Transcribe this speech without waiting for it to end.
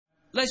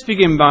Let's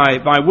begin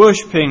by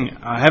worshipping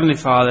our Heavenly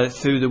Father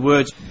through the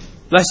words,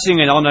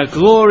 "Blessing and honour,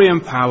 glory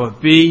and power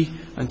be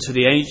unto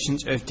the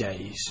Ancient of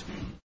Days."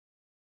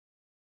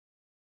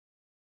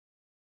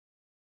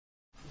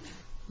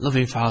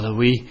 Loving Father,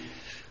 we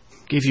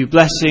give you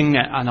blessing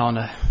and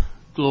honour,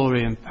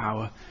 glory and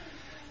power,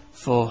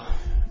 for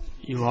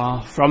you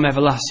are from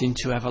everlasting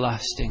to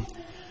everlasting,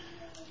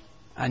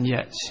 and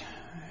yet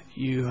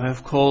you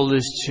have called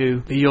us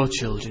to be your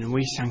children, and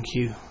we thank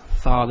you,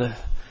 Father,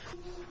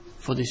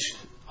 for this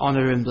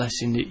honour and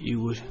blessing that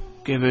you would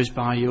give us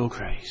by your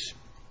grace.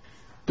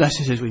 Bless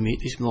us as we meet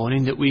this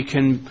morning, that we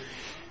can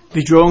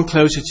be drawn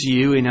closer to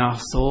you in our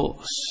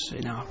thoughts,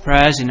 in our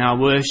prayers, in our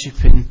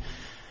worship,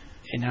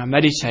 in our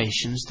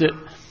meditations, that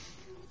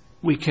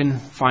we can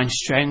find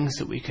strength,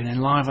 that we can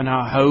enliven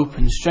our hope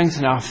and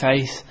strengthen our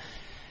faith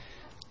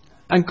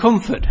and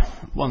comfort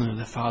one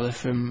another, Father,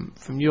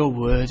 from your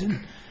word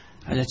and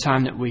the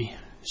time that we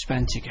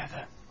spend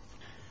together.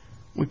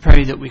 We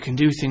pray that we can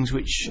do things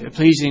which are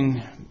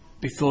pleasing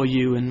before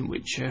you and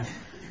which are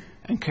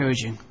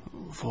encouraging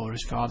for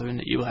us, Father, and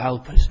that you will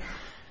help us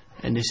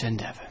in this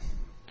endeavour.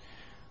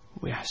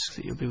 We ask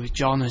that you'll be with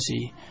John as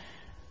he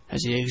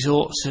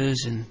exhorts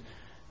us and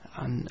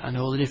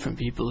all the different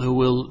people who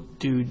will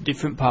do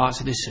different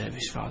parts of this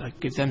service, Father.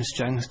 Give them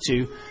strength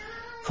to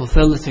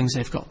fulfil the things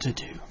they've got to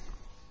do.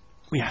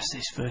 We ask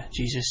this for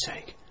Jesus'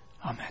 sake.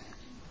 Amen.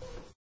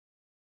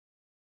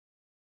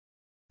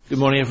 Good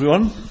morning,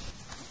 everyone.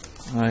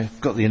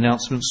 I've got the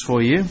announcements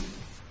for you.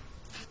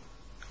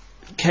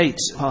 Kate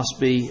passed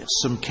me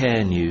some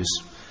care news.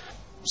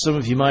 Some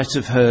of you might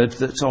have heard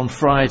that on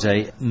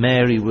Friday,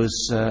 Mary was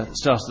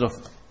started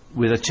off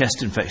with a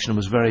chest infection and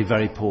was very,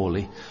 very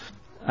poorly.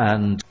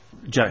 And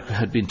Jack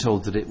had been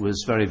told that it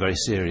was very, very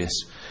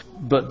serious.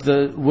 But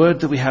the word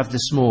that we have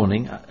this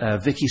morning,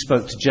 Vicky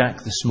spoke to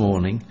Jack this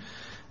morning,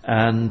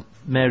 and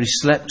Mary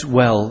slept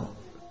well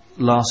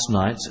last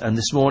night, and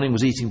this morning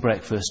was eating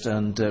breakfast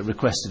and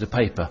requested a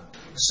paper.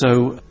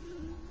 So,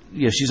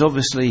 she's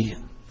obviously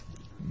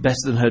better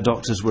than her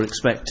doctors were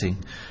expecting,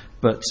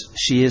 but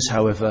she is,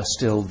 however,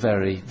 still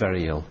very,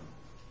 very ill.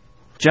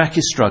 Jack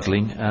is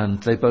struggling,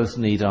 and they both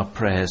need our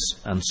prayers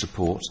and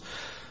support.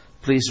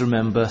 Please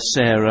remember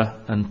Sarah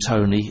and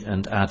Tony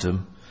and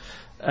Adam,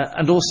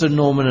 and also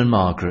Norman and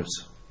Margaret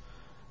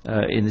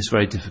in this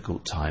very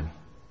difficult time.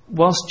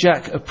 Whilst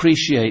Jack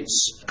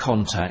appreciates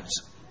contact,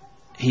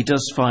 he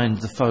does find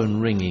the phone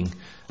ringing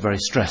very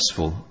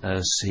stressful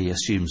as he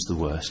assumes the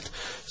worst.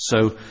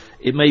 So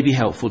it may be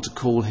helpful to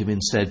call him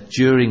instead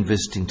during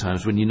visiting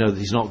times when you know that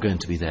he's not going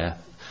to be there,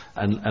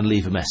 and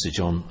leave a message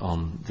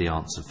on the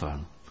answer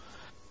phone.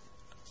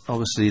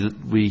 Obviously,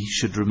 we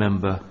should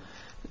remember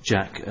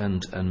Jack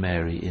and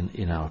Mary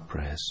in our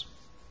prayers.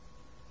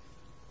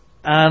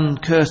 Anne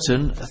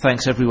Curtin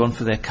thanks everyone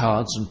for their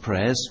cards and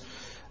prayers,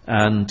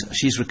 and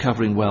she's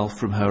recovering well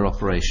from her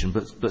operation,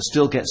 but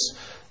still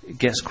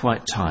gets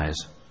quite tired.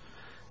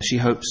 She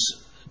hopes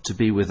to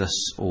be with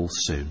us all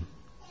soon.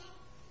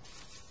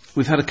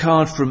 We've had a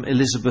card from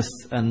Elizabeth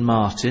and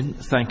Martin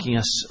thanking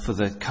us for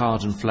the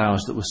card and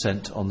flowers that were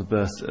sent on the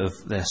birth of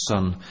their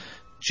son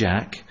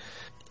Jack.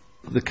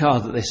 The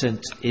card that they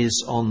sent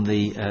is on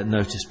the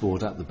notice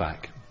board at the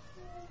back.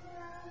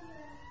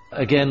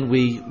 Again,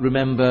 we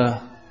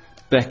remember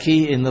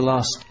Becky in the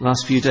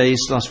last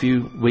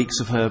few weeks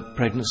of her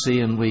pregnancy,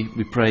 and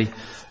we pray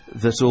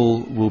that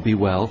all will be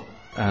well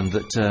and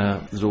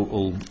that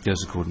all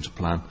goes according to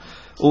plan.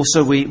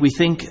 Also, we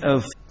think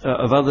of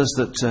others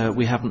that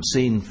we haven't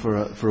seen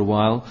for a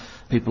while,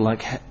 people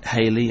like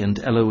Hayley and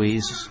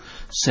Eloise,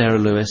 Sarah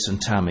Lewis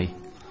and Tammy.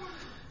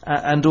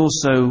 And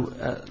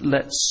also,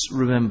 let's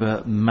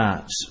remember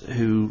Matt,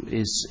 who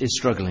is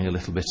struggling a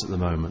little bit at the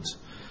moment.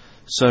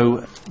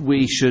 So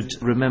we should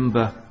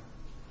remember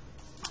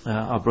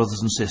our brothers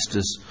and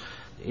sisters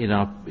in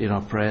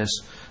our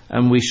prayers,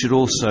 and we should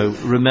also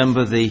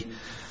remember the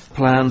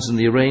plans and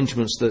the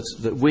arrangements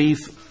that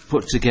we've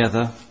put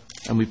together,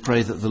 and we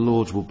pray that the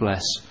Lord will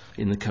bless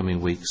in the coming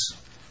weeks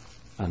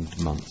and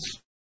months.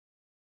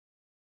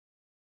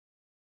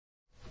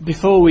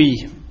 Before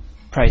we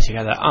pray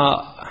together,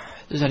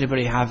 does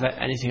anybody have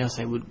anything else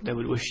they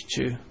would wish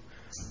to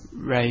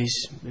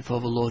raise before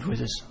the Lord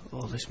with us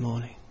all this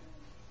morning?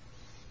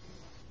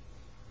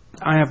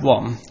 I have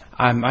one.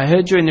 I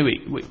heard during the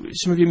week,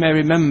 some of you may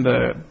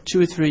remember 2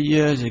 or 3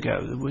 years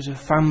ago, there was a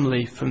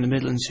family from the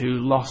Midlands who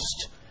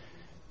lost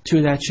 2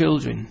 of their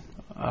children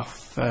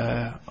off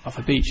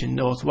a beach in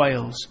North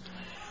Wales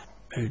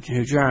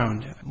who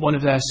drowned. One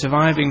of their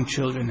surviving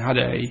children had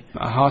a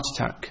heart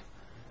attack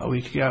a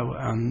week ago,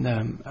 and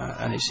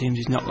it seems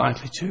he's not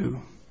likely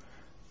to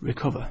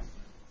recover.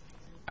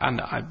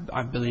 And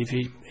I believe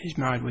he's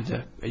married with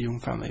a young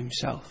family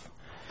himself.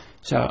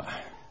 So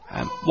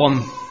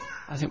one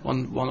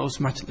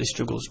automatically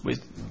struggles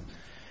with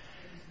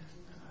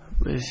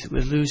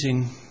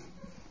losing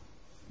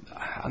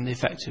and the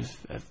effect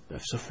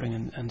of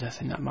suffering and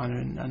death in that manner,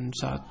 and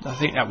so I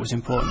think that was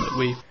important that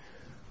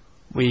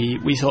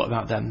we thought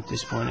about them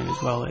this morning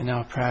as well in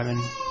our prayer,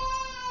 and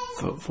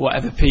for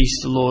whatever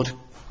peace the Lord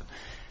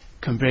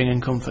can bring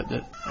and comfort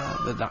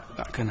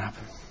that can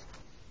happen.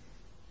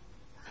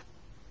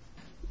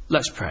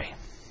 Let's pray.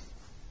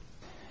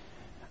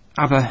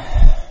 Abba,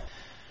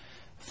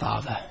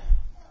 Father,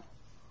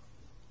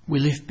 we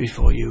lift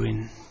before you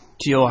into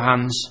your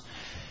hands,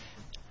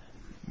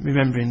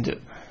 remembering that,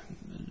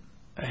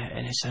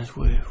 in a sense,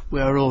 we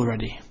are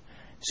already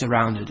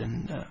surrounded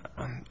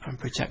and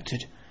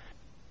protected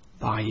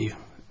by you.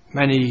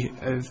 Many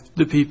of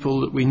the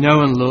people that we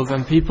know and love,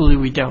 and people who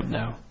we don't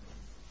know,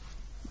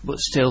 but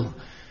still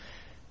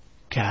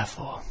care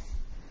for.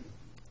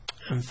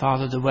 And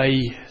Father, the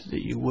way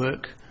that you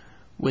work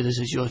with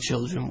us as your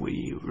children,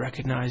 we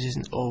recognise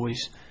isn't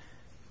always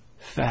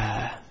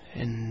fair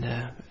in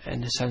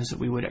the sense that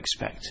we would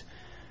expect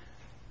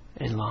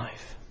in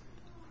life.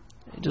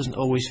 It doesn't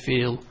always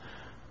feel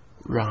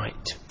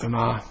right from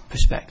our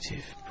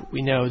perspective, but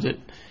we know that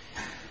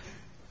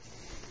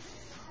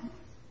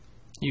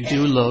you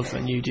do love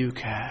and you do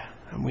care,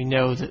 and we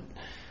know that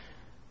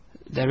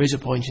there is a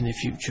point in the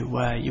future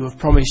where you have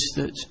promised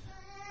that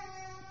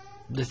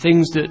the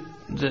things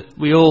that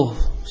we all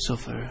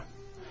suffer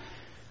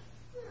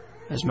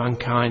as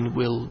mankind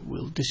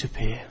will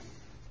disappear.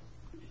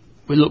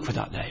 We look for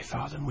that day,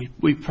 Father, and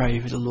we pray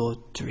for the Lord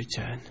to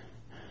return.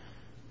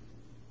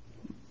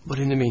 But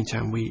in the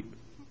meantime,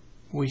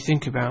 we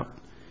think about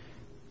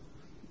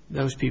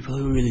those people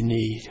who really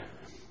need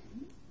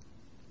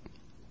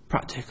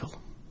practical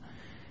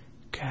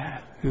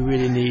care, who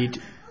really need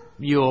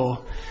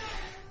your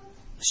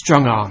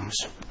strong arms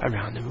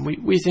around them.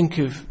 And we think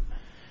of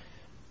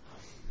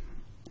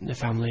the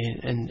family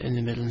in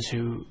the Midlands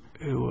who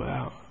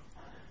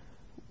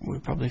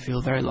would probably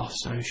feel very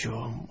lost, I'm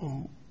sure.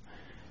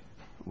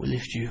 We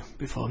lift you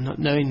before them, not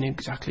knowing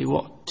exactly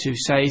what to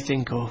say,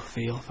 think or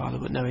feel, Father,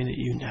 but knowing that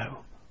you know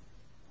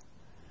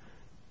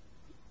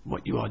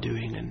what you are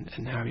doing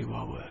and how you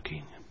are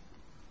working.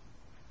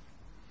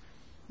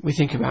 We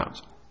think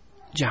about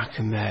Jack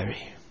and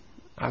Mary,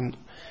 and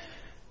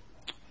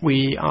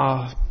we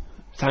are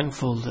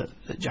thankful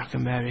that Jack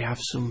and Mary have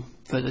some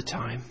further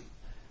time.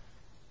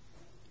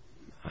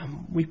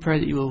 We pray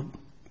that you will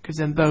give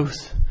them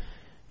both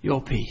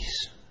your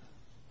peace,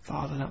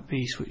 Father, that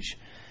peace which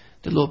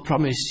the Lord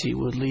promised he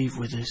would leave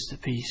with us, the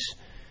peace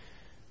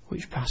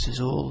which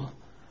passes all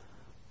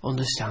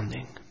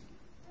understanding,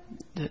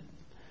 that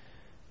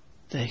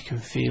they can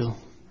feel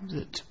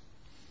that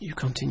you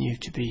continue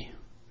to be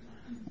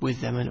with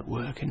them and at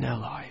work in their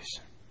lives.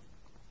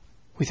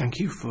 We thank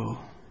you for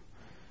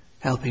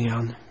helping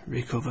Anne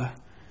recover,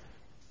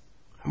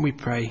 and we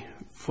pray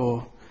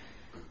for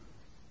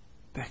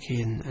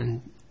Becky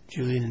and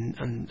Julian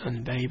and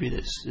the baby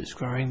that's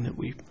growing, that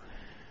we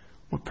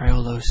pray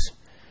all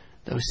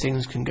those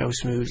things can go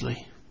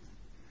smoothly,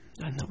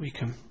 and that we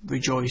can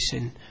rejoice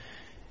in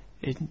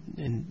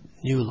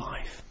new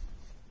life.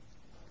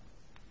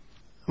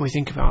 And we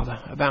think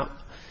about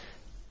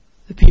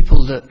the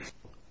people that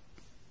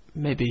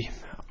maybe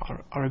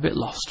are a bit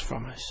lost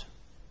from us,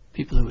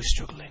 people who are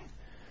struggling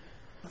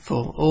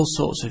for all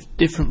sorts of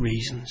different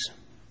reasons.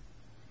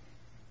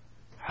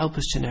 Help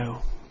us to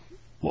know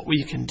what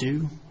we can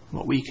do,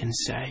 what we can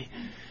say.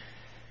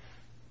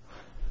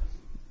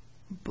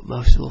 But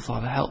most of all,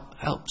 Father,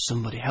 help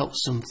somebody, help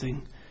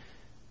something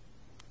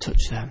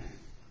touch them,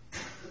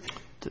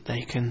 that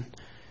they can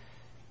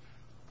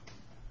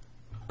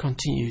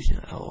continue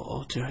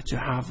or to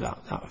have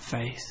that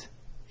faith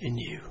in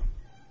you.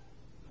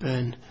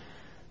 Burn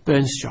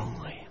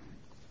strongly.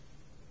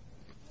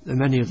 There are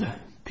many other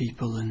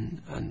people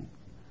and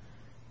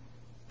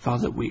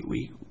Father,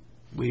 we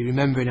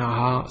remember in our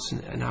hearts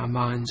and our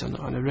minds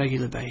on a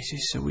regular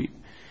basis, so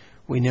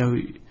we know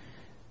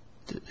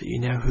that you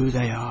know who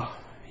they are,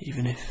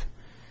 even if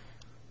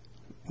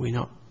we're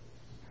not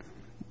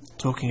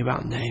talking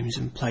about names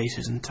and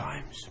places and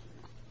times.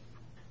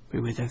 Be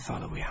with them,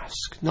 Father, we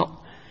ask.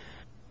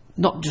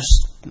 Not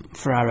just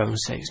for our own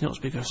sakes, not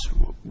because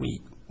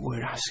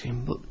we're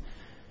asking, but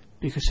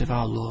because of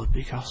our Lord,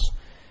 because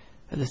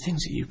of the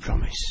things that you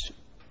promise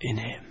in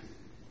him.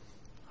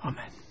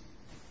 Amen.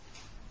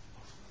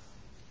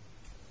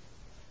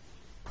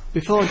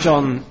 Before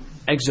John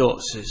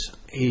exhorts us,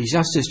 he's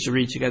asked us to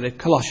read together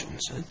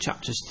Colossians,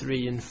 chapters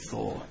 3 and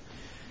 4.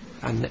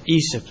 And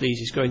Isa, please,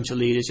 is going to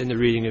lead us in the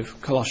reading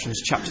of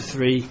Colossians chapter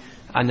 3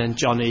 and then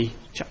John E.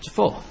 chapter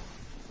 4.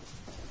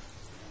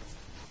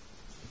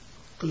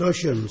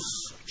 Colossians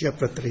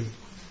chapter 3.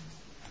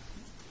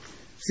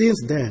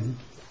 Since then,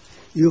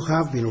 you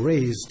have been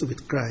raised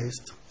with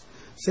Christ.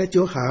 Set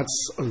your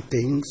hearts on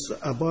things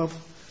above,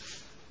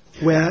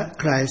 where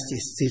Christ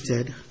is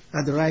seated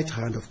at the right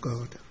hand of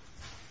God.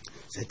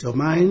 Set your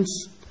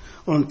minds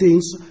on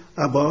things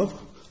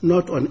above,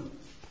 not on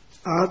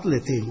earthly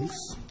things.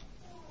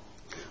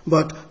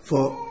 But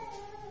for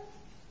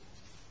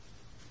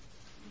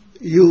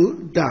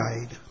you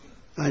died,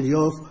 and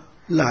your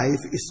life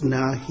is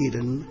now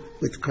hidden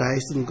with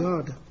Christ in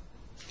God.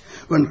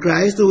 When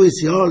Christ, who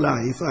is your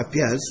life,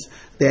 appears,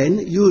 then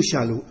you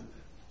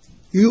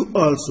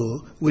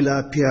also will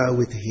appear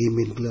with him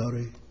in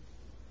glory.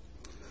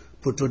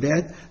 Put to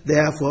death,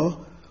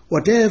 therefore,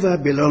 whatever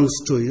belongs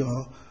to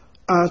your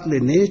earthly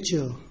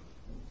nature,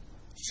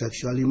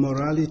 sexual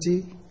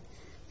immorality,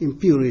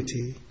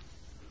 impurity,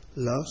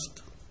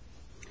 lust,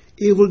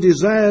 evil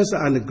desires,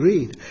 and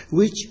greed,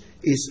 which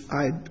is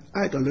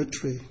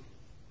idolatry.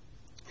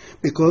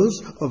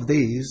 Because of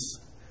these,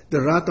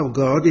 the wrath of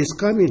God is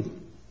coming.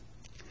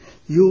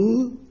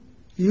 You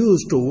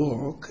used to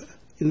walk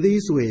in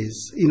these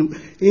ways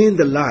in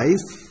the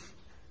life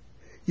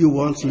you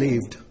once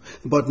lived,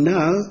 but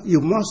now you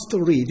must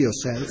rid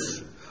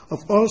yourselves of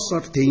all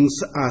such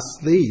things as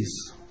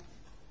these: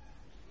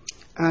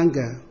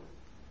 anger,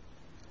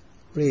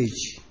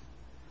 rage,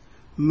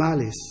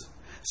 malice,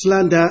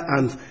 slander,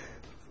 and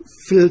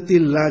filthy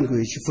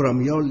language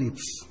from your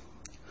lips.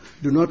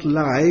 Do not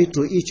lie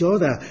to each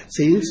other,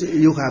 since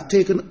you have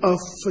taken off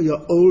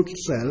your old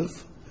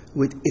self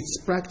with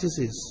its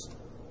practices,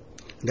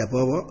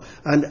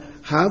 and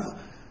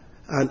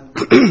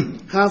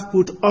have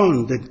put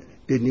on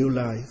the new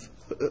life,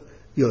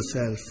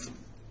 yourself,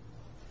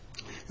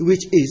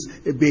 which is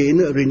being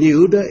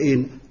renewed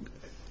in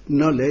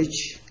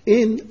knowledge,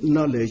 in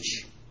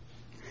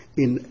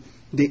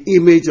the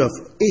image of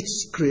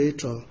its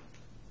Creator.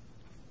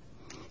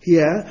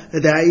 Here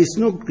there is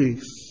no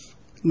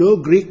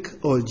Greek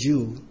or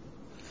Jew,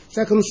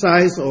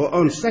 circumcised or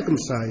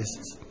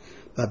uncircumcised,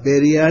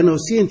 barbarian or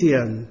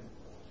Scythian,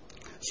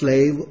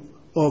 slave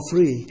or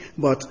free,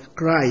 but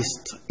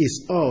Christ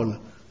is all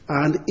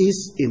and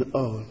is in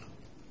all.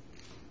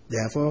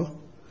 Therefore,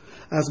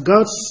 as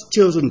God's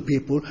chosen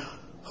people,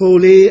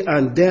 holy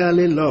and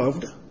dearly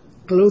loved,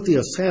 clothe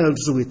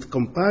yourselves with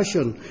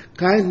compassion,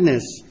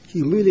 kindness,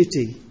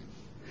 humility,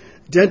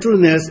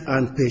 gentleness,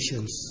 and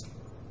patience.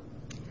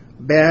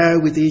 Bear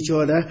with each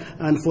other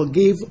and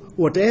forgive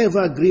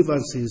whatever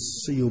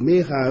grievances you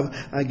may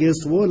have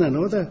against one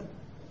another.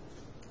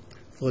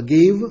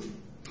 Forgive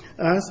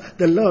as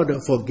the Lord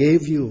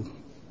forgave you.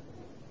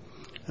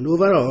 And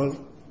overall,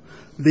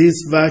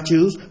 these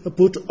virtues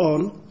put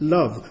on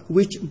love,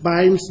 which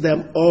binds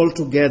them all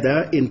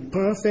together in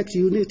perfect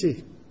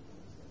unity.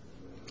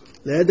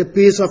 Let the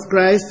peace of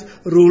Christ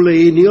rule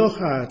in your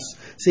hearts,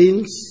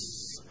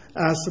 since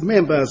as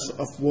members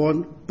of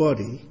one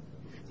body,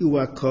 you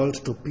are called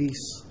to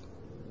peace.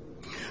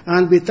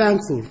 And be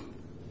thankful.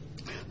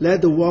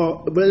 Let the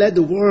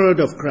word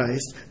of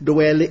Christ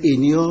dwell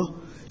in you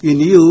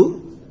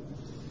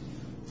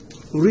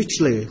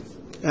richly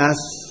as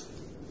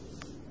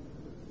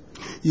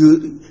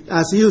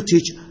you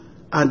teach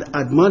and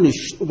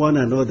admonish one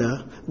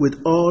another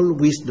with all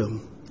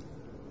wisdom,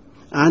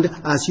 and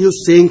as you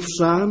sing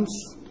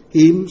psalms,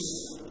 hymns,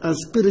 and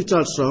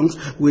spiritual songs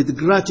with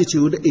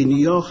gratitude in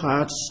your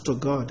hearts to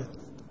God.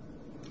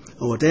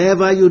 And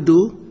whatever you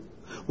do,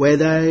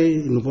 whether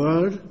in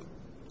word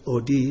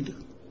or deed,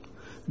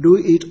 do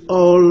it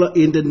all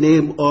in the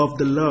name of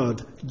the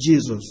Lord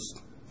Jesus,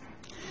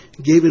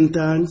 giving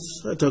thanks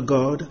to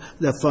God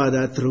the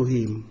Father through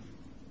him.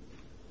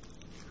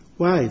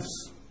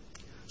 Wives,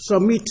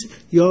 submit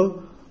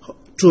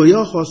to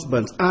your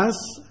husbands as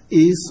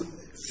is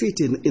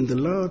fitting in the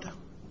Lord.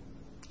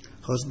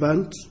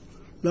 Husbands,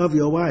 love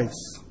your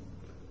wives,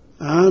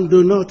 and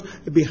do not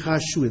be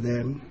harsh with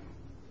them.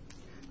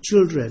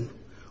 Children,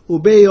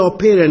 obey your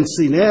parents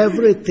in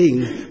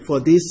everything, for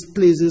this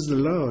pleases the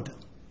Lord.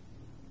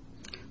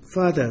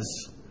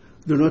 Fathers,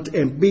 do not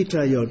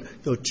embitter your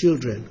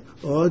children,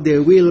 or they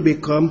will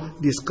become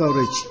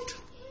discouraged.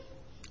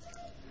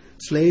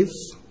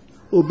 Slaves,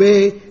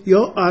 obey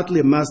your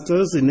earthly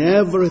masters in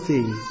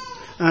everything,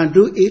 and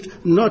do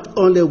it not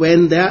only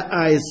when their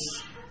eye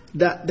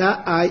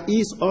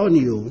is on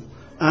you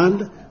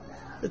and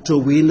to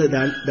win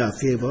their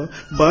favor,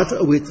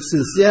 but with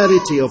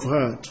sincerity of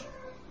heart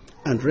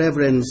and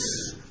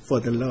reverence for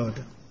the Lord.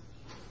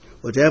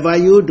 Whatever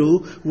you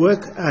do,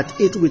 work at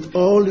it with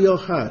all your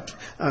heart,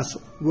 as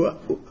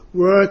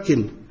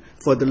working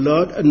for the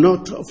Lord,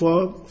 not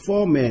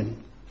for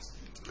men,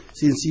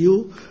 since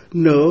you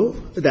know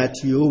that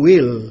you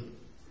will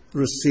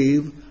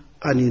receive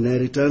an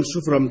inheritance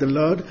from the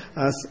Lord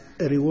as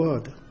a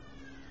reward.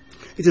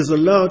 It is the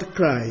Lord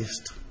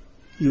Christ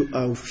you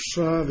are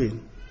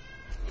serving.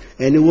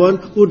 Anyone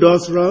who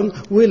does wrong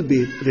will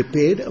be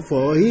repaid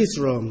for his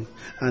wrong,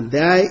 and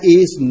there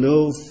is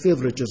no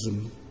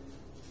favoritism.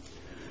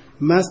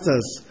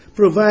 Masters,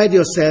 provide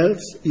your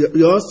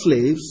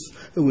slaves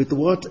with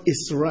what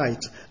is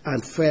right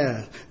and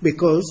fair,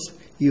 because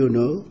you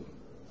know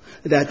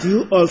that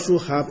you also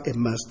have a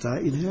master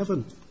in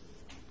heaven.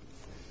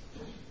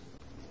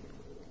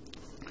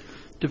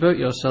 Devote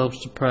yourselves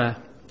to prayer,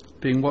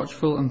 being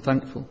watchful and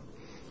thankful,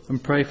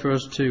 and pray for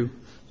us too,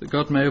 that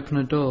God may open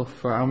a door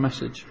for our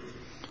message,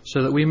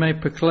 so that we may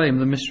proclaim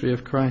the mystery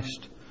of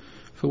Christ,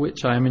 for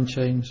which I am in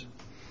chains.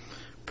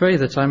 Pray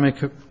that I may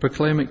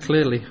proclaim it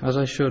clearly, as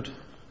I should.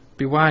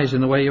 Be wise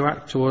in the way you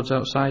act towards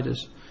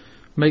outsiders.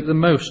 Make the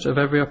most of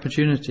every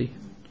opportunity.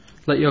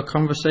 Let your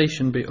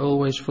conversation be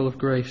always full of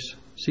grace,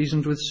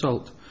 seasoned with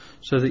salt,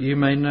 so that you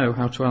may know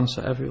how to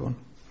answer everyone.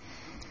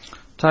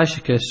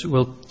 Tychicus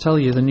will tell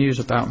you the news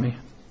about me.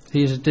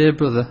 He is a dear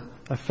brother,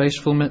 a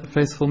faithful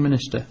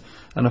minister,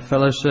 and a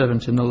fellow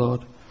servant in the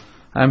Lord.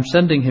 I am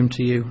sending him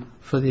to you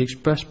for the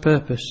express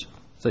purpose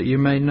that you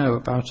may know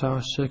about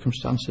our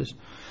circumstances,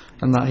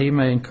 and that he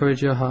may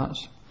encourage your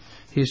hearts.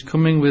 He is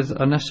coming with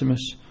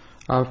Onesimus,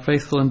 our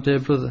faithful and dear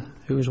brother,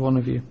 who is one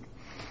of you.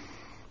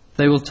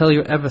 They will tell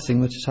you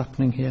everything that is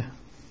happening here.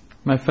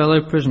 My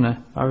fellow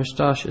prisoner,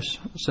 Aristarchus,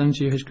 sends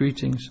you his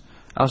greetings,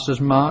 as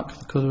does Mark,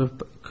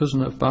 the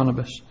cousin of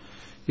Barnabas.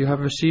 You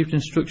have received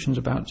instructions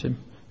about him.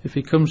 If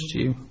he comes to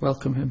you,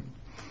 welcome him.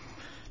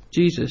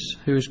 Jesus,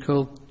 who is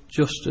called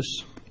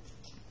Justus,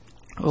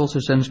 also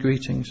sends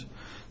greetings.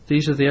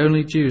 These are the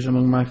only Jews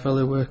among my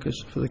fellow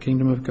workers for the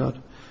kingdom of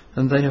God,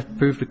 and they have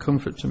proved a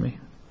comfort to me.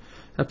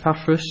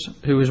 Epaphras,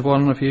 who is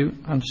one of you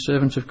and a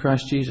servant of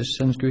Christ Jesus,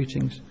 sends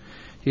greetings.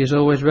 He is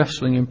always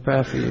wrestling in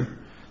prayer for you,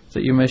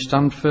 that you may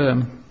stand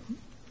firm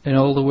in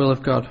all the will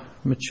of God,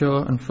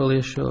 mature and fully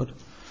assured.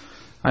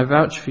 I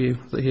vouch for you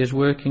that he is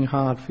working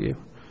hard for you,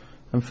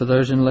 and for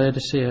those in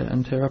Laodicea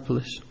and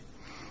Hierapolis.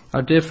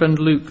 Our dear friend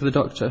Luke the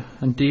doctor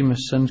and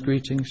Demas sends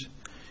greetings.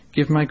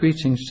 Give my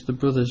greetings to the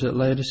brothers at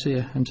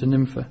Laodicea and to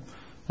Nympha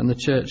and the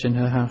church in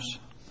her house.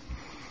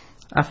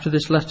 After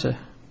this letter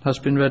has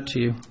been read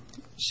to you,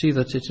 see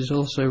that it is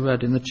also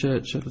read in the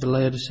church of the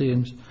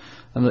Laodiceans,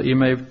 and that you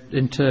may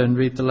in turn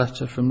read the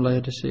letter from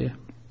Laodicea.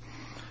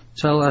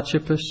 Tell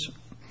Archippus,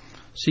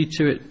 see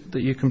to it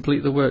that you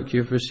complete the work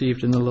you have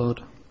received in the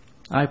Lord.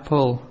 I,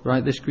 Paul,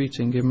 write this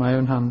greeting in my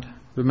own hand.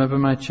 Remember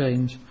my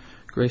chains.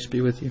 Grace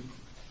be with you.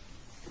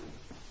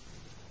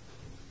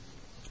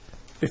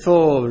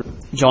 Before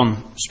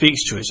John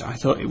speaks to us, I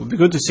thought it would be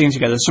good to sing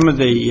together some of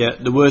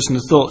the words and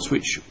the thoughts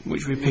which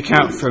we pick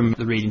out from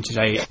the reading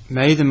today.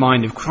 May the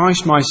mind of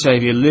Christ my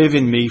Saviour live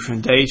in me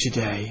from day to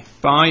day,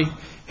 by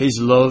his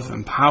love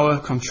and power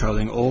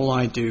controlling all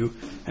I do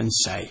and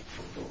say.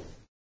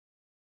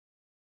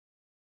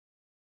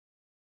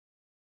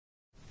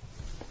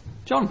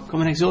 John, come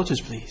and exhort us,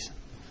 please.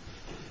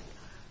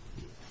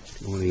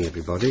 Good morning,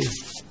 everybody.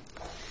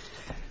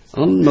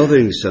 On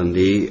Mothering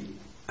Sunday,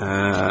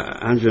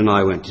 Andrew and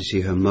I went to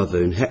see her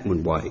mother in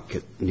Hetman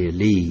Wyke near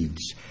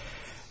Leeds,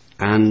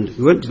 and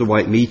we went to the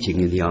Wyke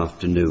meeting in the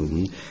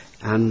afternoon,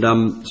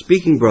 and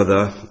Speaking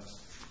Brother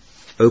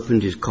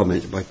opened his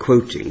comments by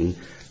quoting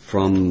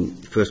from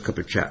the first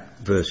couple of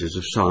verses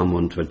of Psalm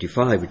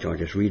 125, which I'll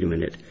just read a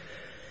minute.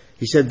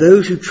 He said,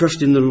 "Those who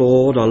trust in the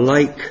Lord are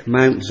like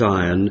Mount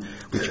Zion,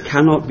 which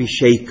cannot be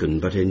shaken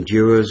but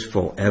endures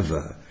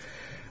forever.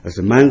 As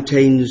the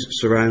mountains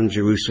surround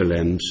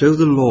Jerusalem, so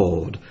the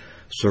Lord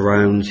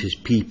surrounds his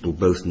people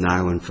both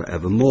now and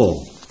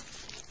forevermore."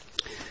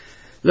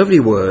 Lovely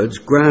words,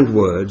 grand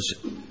words,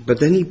 but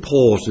then he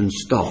paused and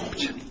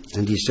stopped,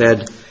 and he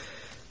said,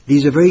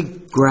 "These are very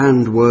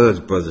grand words,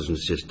 brothers and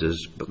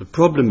sisters, but the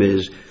problem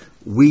is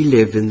we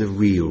live in the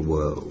real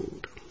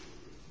world.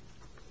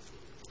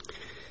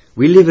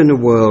 We live in a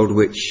world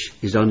which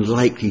is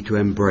unlikely to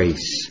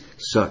embrace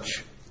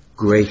such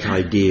great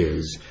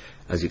ideas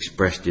as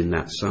expressed in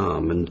that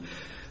psalm, and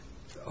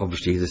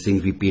obviously the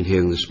things we've been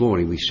hearing this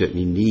morning, we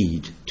certainly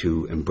need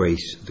to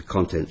embrace the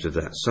contents of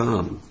that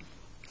psalm.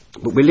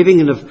 But we're living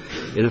in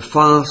a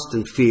fast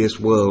and fierce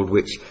world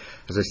which,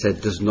 as I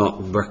said, does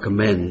not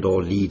recommend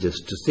or lead us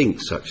to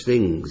think such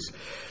things.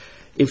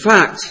 In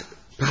fact,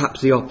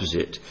 perhaps the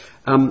opposite.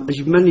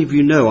 As many of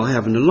you know, I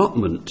have an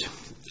allotment,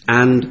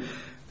 and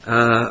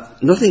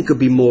nothing could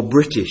be more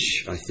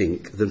British, I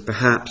think, than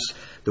perhaps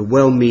the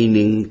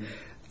well-meaning,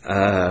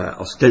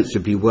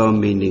 ostensibly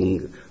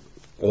well-meaning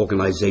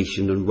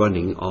organisation and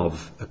running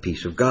of a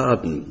piece of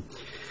garden.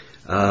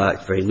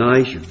 It's very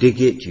nice. You dig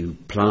it, you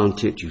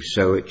plant it, you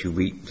sow it, you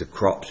reap the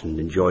crops and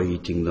enjoy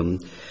eating them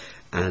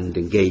and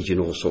engage in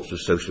all sorts of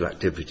social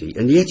activity.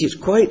 And yet it's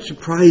quite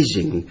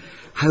surprising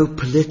how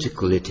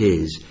political it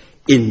is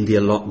in the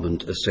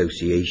allotment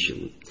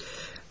association.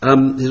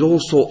 There's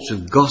all sorts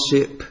of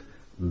gossip,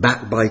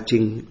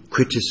 backbiting,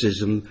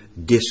 criticism,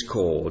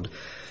 discord,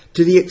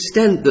 to the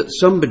extent that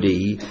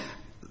somebody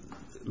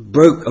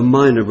broke a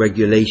minor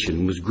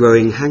regulation, was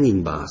growing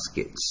hanging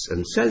baskets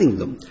and selling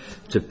them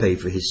to pay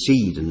for his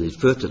seed and his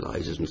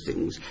fertilizers and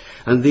things.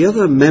 And the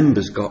other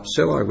members got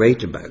so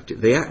irate about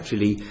it, they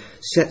actually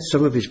set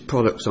some of his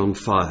products on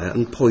fire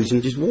and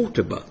poisoned his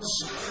water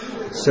butts,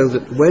 so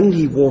that when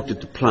he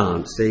watered the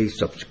plants, they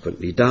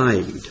subsequently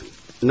died.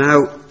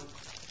 Now,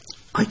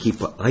 I keep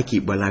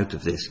well out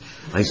of this.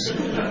 I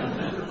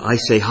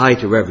say hi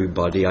to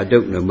everybody. I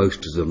don't know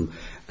most of them,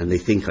 and they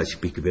think I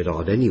speak a bit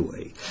odd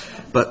anyway.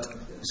 But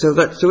so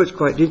it's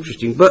quite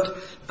interesting. But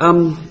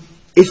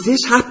if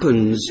this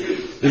happens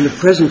in the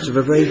presence of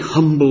a very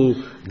humble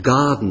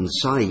garden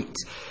site,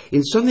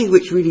 in something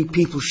which really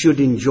people should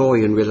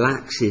enjoy and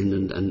relax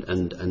in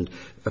and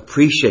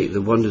appreciate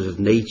the wonders of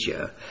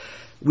nature,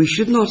 we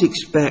should not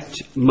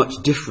expect much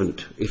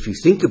different, if you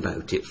think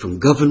about it, from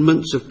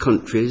governments of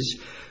countries,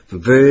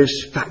 from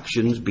various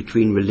factions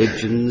between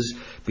religions,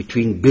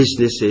 between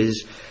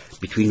businesses,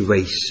 between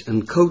race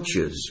and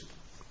cultures.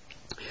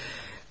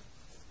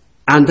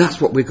 And that's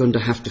what we're going to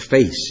have to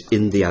face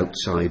in the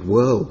outside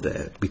world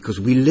there, because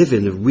we live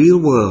in a real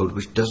world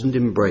which doesn't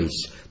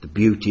embrace the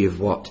beauty of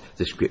what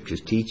the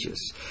Scriptures teach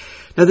us.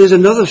 Now, there's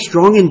another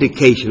strong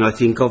indication, I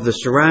think, of the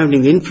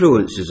surrounding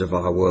influences of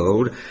our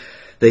world.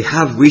 They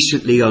have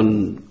recently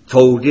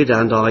unfolded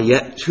and are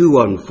yet to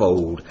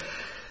unfold.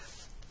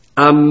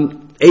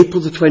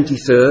 April the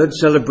 23rd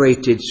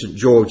celebrated St.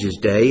 George's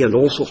Day, and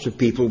all sorts of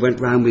people went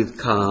round with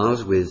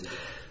cars with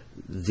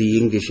the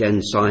English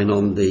ensign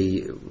on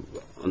the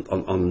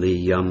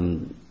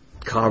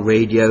car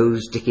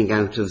radios sticking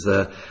out of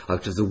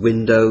the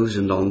windows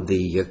and on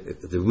the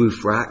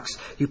roof racks.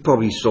 You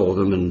probably saw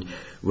them and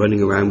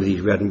running around with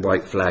these red and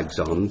white flags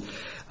on.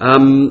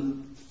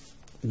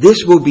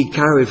 This will be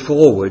carried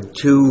forward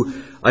to,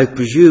 I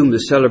presume, the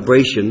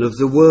celebration of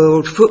the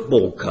World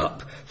Football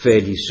Cup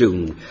fairly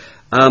soon.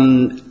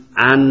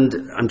 And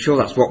I'm sure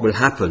that's what will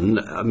happen.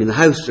 I mean, the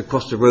house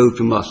across the road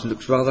from us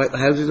looks rather like the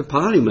Houses of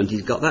Parliament.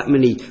 He's got that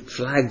many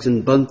flags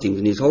and buntings,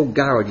 and his whole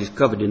garage is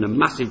covered in a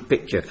massive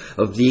picture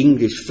of the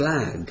English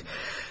flag.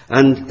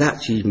 And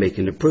that's, he's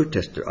making a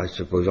protest, I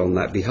suppose, on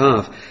that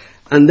behalf.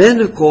 And then,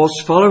 of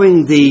course,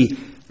 following the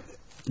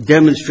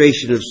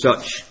demonstration of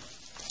such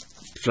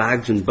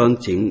flags and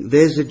bunting,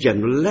 there's a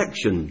general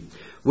election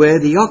where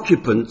the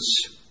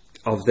occupants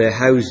of their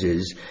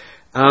houses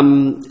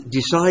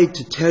decide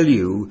to tell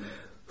you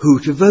who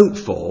to vote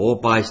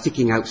for by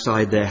sticking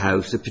outside their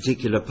house a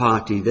particular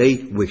party they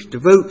wish to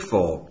vote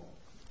for.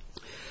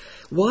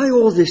 Why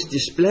all this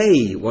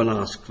display, one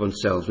asks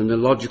oneself, in a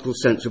logical,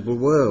 sensible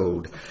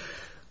world?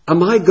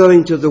 Am I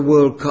going to the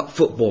World Cup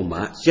football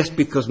match just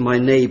because my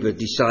neighbour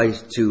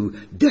decides to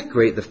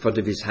decorate the front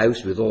of his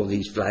house with all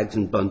these flags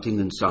and bunting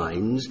and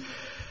signs?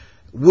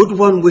 Would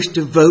one wish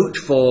to vote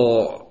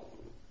for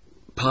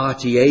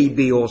party A,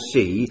 B or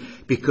C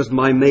because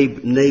my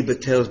neighbour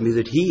tells me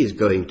that he is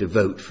going to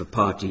vote for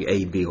party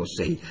A, B or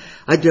C?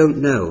 I don't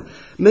know.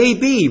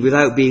 Maybe,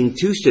 without being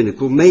too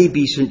cynical,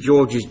 maybe St.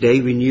 George's Day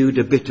renewed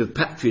a bit of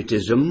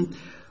patriotism,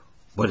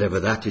 whatever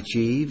that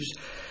achieves.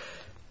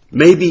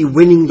 Maybe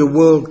winning the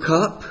World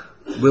Cup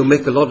will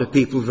make a lot of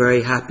people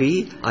very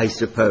happy, I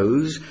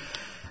suppose.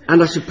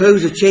 And I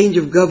suppose a change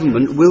of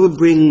government will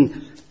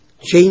bring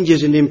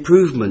changes and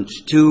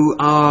improvements to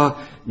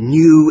our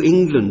new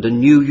England and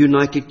new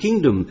United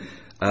Kingdom,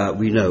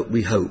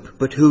 we hope.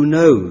 But who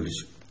knows?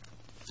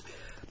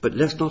 But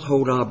let's not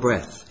hold our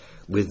breath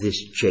with this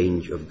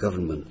change of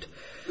government.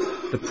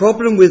 The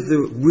problem with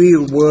the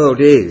real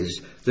world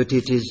is that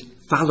it is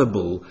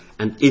fallible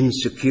and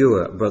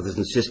insecure, brothers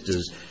and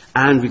sisters.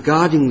 And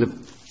regarding the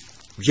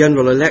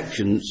general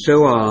election,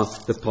 so are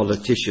the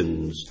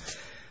politicians.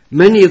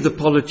 Many of the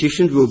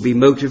politicians will be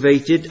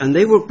motivated, and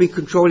they will be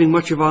controlling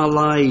much of our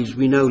lives,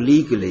 we know,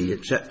 legally,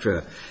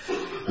 etc.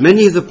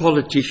 Many of the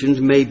politicians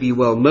may be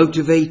well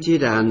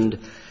motivated and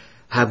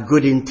have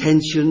good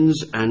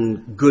intentions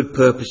and good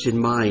purpose in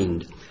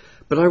mind.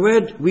 But I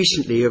read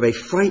recently of a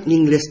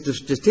frightening list of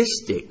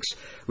statistics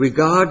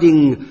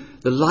regarding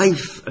the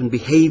life and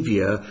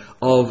behaviour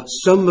of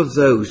some of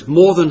those,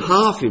 more than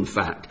half in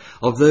fact,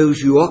 of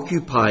those who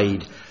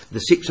occupied the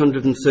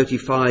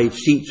 635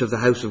 seats of the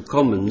House of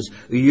Commons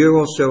a year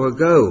or so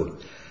ago.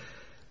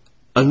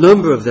 A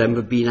number of them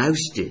have been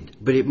ousted,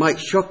 but it might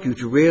shock you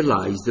to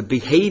realise the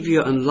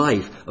behaviour and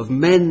life of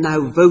men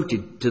now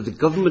voted to the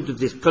government of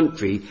this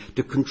country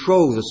to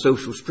control the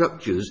social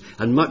structures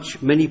and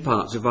many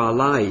parts of our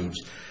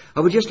lives. I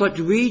would just like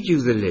to read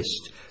you the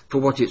list for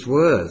what it's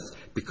worth,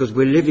 because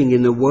we're living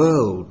in a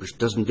world which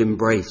doesn't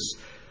embrace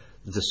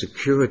the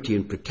security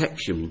and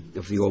protection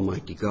of the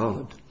Almighty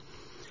God.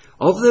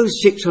 Of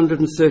those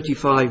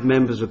 635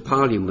 members of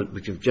Parliament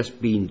which have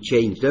just been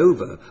changed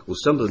over, or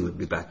some of them will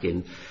be back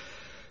in,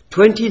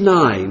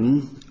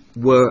 29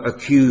 were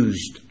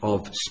accused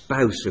of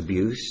spouse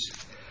abuse,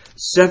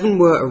 7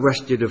 were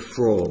arrested of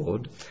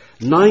fraud,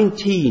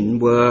 19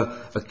 were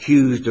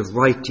accused of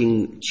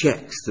writing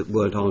cheques that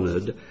weren't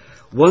honoured,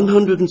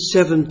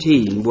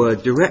 117 were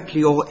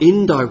directly or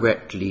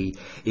indirectly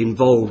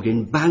involved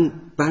in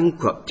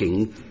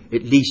bankrupting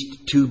at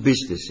least 2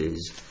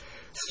 businesses.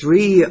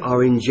 3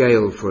 are in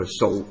jail for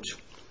assault.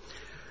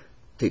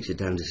 Takes it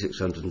down to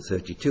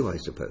 632, I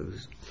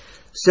suppose.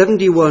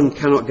 71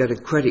 cannot get a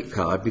credit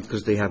card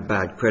because they have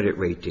bad credit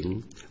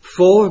rating.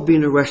 4 have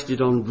been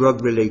arrested on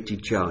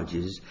drug-related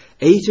charges.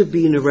 8 have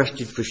been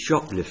arrested for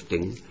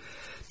shoplifting.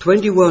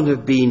 21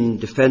 have been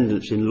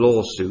defendants in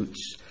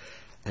lawsuits.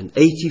 And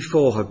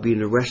 84 have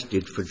been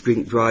arrested for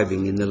drink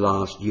driving in the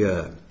last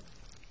year.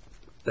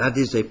 That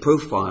is a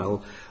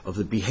profile of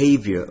the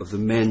behaviour of the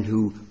men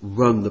who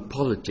run the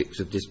politics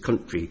of this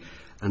country,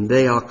 and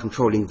they are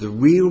controlling the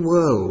real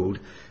world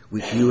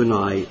which you and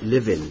I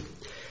live in.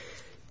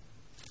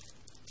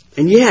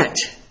 And yet,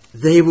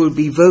 they will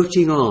be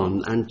voting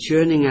on and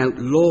churning out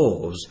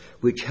laws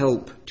which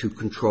help to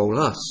control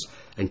us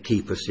and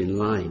keep us in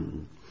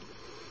line.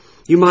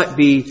 You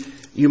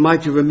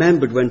might have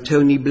remembered when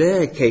Tony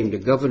Blair came to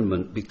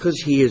government, because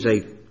he is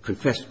a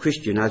confessed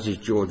Christian, as is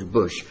George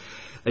Bush.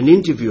 An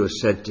interviewer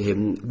said to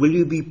him, "Will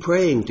you be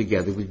praying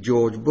together with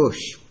George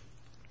Bush?"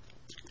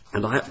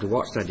 And I had to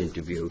watch that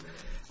interview,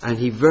 and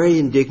he very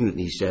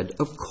indignantly said,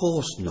 "Of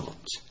course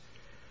not."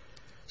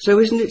 So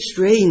isn't it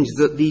strange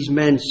that these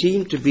men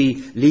seem to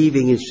be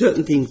leaving in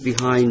certain things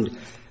behind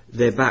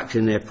their backs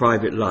in their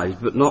private lives,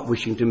 but not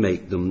wishing to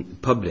make them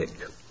public?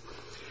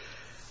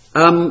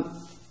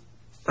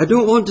 I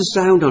don't want to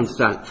sound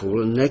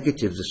unthankful and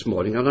negative this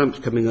morning. I know it's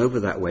coming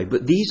over that way,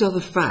 but these are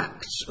the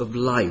facts of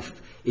life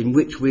in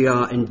which we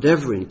are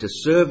endeavouring to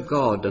serve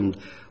God and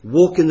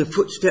walk in the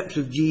footsteps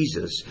of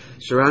Jesus,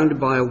 surrounded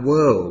by a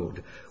world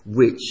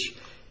which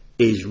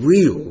is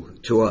real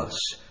to us,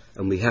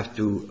 and we have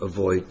to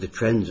avoid the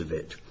trends of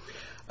it.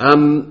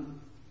 And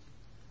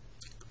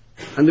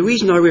the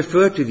reason I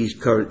refer to these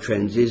current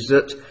trends is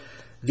that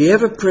the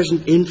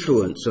ever-present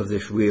influence of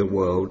this real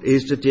world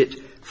is that it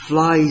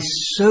flies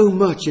so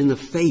much in the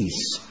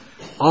face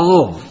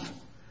of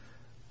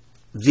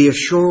the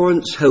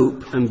assurance,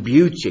 hope and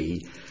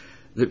beauty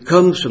that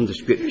comes from the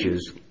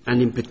Scriptures,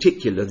 and in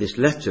particular this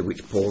letter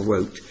which Paul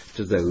wrote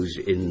to those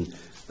in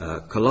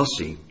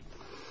Colossae.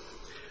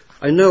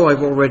 I know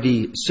I've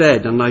already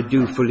said, and I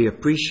do fully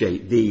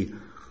appreciate the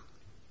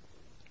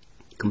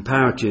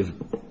comparative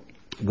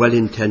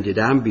well-intended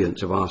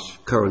ambience of our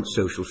current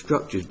social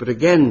structures, but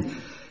again,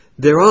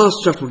 there are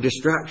subtle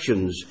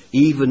distractions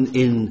even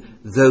in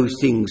those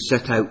things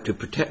set out to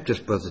protect us,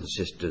 brothers and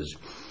sisters.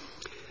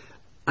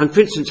 And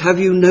for instance, have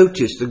you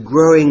noticed the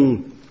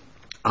growing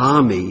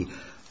army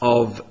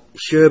of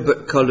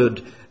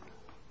sherbet-coloured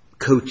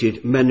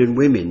coated men and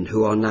women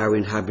who are now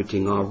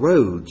inhabiting our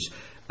roads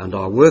and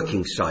our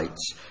working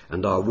sites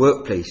and our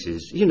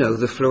workplaces? You know,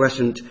 the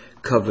fluorescent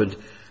coloured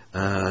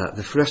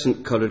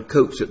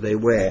coats that they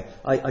wear.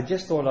 I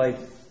just thought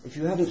if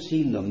you haven't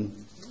seen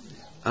them,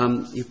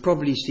 you've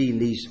probably seen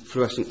these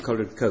fluorescent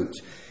coloured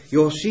coats.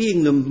 You're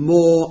seeing them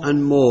more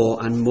and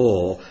more and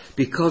more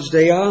because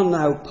they are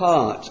now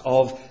part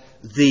of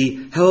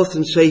the health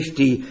and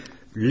safety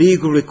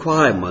legal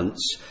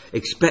requirements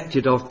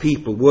expected of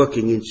people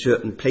working in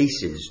certain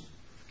places.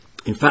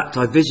 In fact,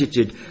 I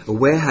visited a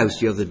warehouse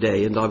the other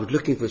day and I was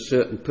looking for a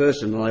certain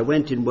person, and I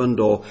went in one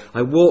door,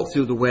 I walked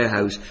through the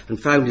warehouse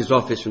and found his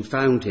office and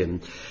found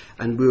him,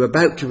 and we were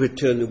about to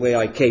return the way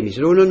I came. He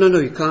said, "Oh, no,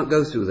 you can't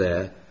go through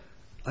there."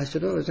 I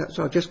said, "Oh, is that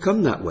so? I've just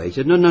come that way." He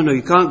said, No,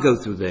 you can't go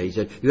through there." He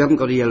said, "You haven't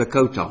got a yellow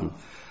coat on."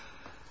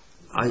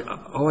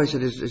 I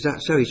said, is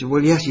that so? He said,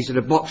 "Well, yes." He said,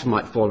 "A box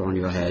might fall on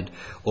your head,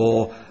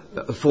 or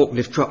a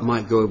forklift truck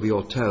might go over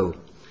your toe."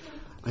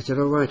 I said,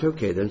 "All right,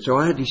 okay then." So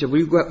he said, "Will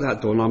you go out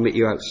that door and I'll meet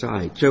you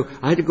outside?" So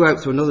I had to go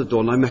out through another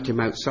door and I met him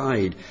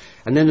outside.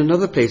 And then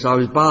another place I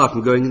was barred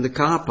from going in the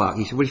car park.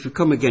 He said, "Well, if you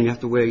come again, you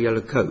have to wear a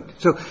yellow coat."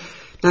 So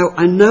now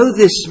I know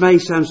this may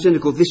sound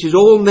cynical. This is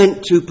all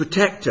meant to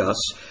protect us,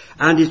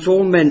 and it's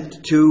all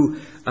meant to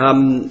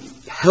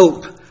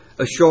help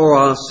assure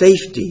our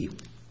safety.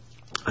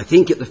 I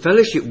think at the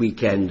fellowship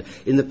weekend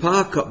in the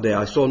park up there,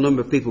 I saw a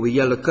number of people with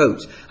yellow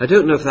coats. I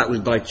don't know if that was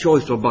by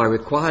choice or by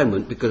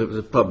requirement because it was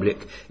a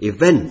public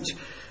event.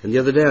 And the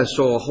other day I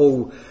saw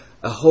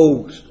a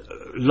whole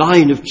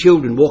line of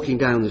children walking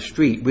down the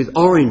street with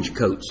orange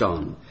coats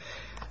on.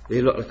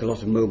 They look like a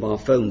lot of mobile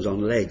phones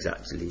on legs,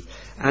 actually.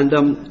 And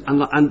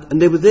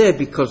they were there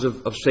because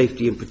of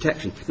safety and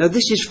protection. Now,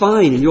 this is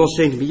fine, and you're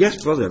saying to me,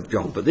 "Yes, Brother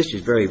John, but this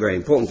is very, very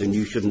important, and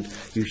you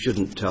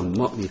shouldn't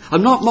mock me."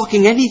 I'm not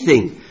mocking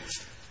anything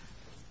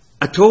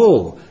at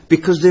all,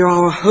 because there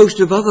are a host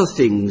of other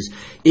things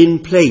in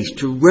place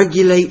to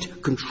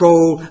regulate,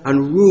 control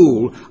and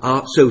rule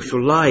our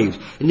social lives.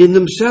 And in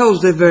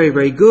themselves they're very,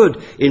 very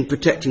good in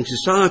protecting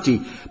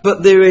society.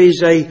 But there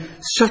is a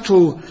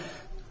subtle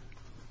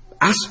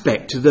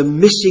aspect to them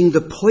missing the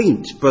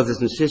point,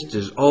 brothers and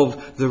sisters,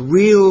 of the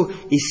real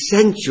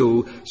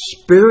essential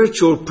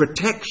spiritual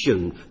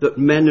protection that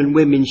men and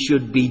women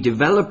should be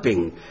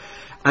developing.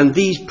 And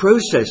these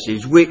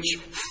processes which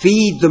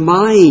feed the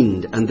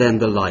mind and then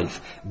the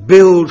life,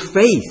 build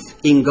faith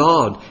in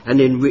God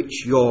and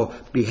enrich your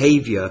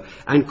behaviour,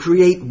 and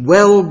create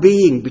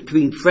well-being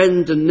between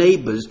friends and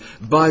neighbours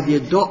by the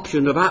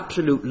adoption of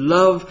absolute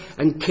love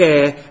and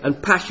care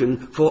and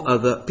passion for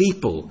other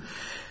people.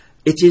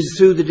 It is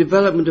through the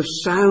development of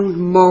sound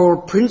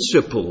moral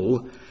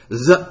principle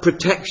that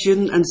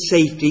protection and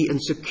safety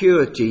and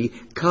security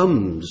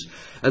comes.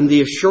 And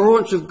the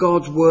assurance of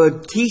God's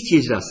word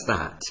teaches us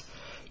that.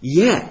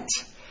 Yet,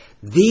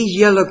 these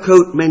yellow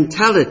coat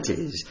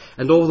mentalities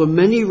and all the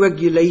many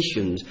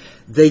regulations,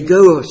 they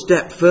go a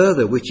step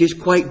further, which is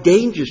quite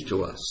dangerous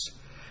to us.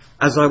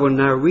 As I will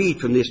now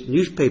read from this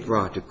newspaper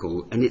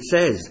article, and it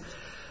says,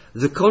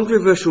 the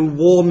controversial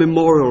war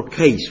memorial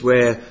case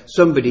where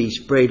somebody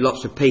sprayed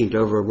lots of paint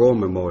over a war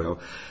memorial.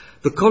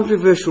 The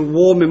controversial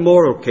war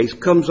memorial case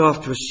comes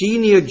after a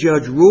senior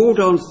judge ruled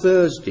on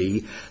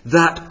Thursday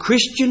that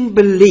Christian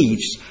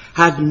beliefs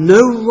had no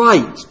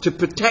right to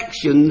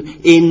protection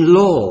in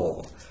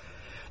law.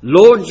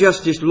 Lord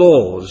Justice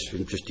laws,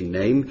 interesting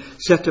name,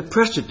 set a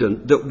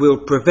precedent that will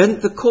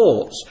prevent the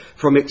courts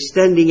from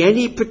extending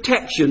any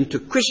protection to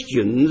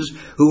Christians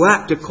who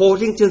act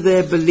according to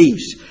their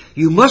beliefs.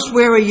 You must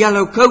wear a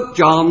yellow coat,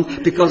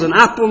 John, because an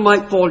apple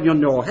might fall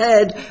on your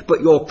head, but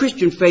your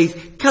Christian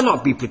faith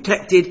cannot be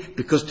protected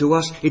because to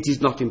us it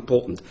is not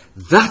important.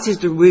 That is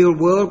the real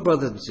world,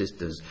 brothers and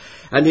sisters.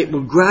 And it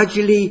will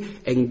gradually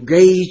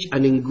engage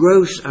and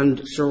engross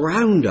and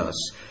surround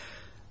us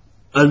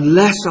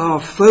unless our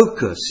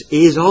focus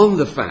is on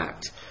the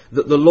fact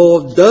that the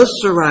Lord does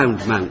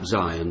surround Mount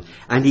Zion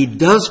and he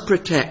does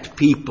protect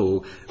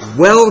people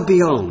well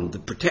beyond the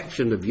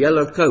protection of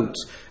yellow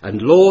coats and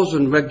laws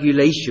and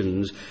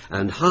regulations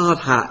and hard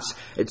hats,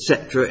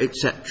 etc.,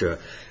 etc.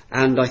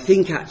 And I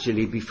think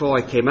actually before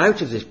I came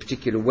out of this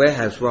particular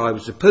warehouse where I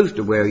was supposed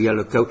to wear a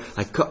yellow coat,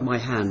 I cut my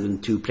hand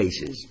in 2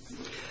 places.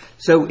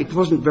 So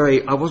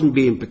I wasn't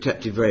being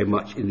protected very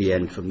much in the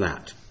end from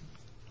that.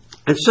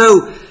 And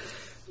so,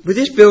 with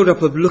this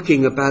build-up of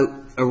looking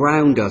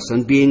around us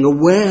and being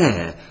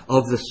aware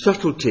of the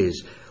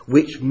subtleties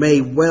which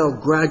may well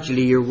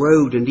gradually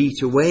erode and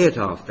eat away at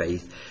our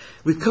faith,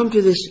 we've come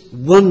to this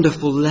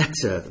wonderful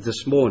letter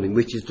this morning,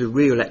 which is the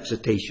real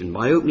exhortation.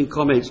 My opening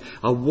comments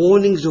are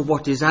warnings of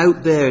what is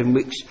out there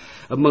amongst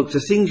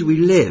the things we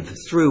live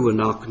through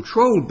and are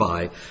controlled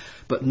by.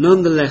 But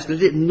nonetheless,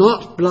 let it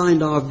not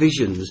blind our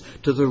visions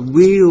to the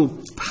real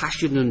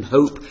passion and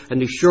hope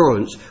and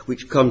assurance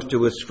which comes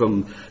to us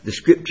from the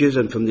Scriptures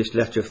and from this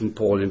letter from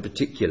Paul in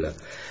particular.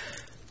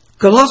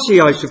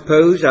 Colossae, I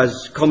suppose,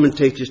 as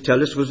commentators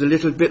tell us, was a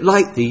little bit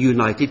like the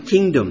United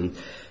Kingdom.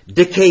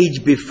 Decades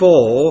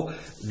before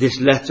this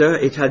letter,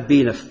 it had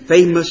been a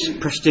famous,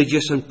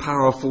 prestigious and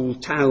powerful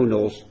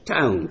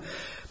town.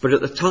 But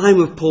at the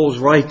time of Paul's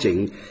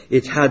writing,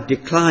 it had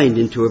declined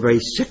into a very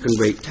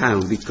second-rate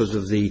town because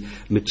of the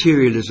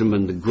materialism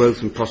and the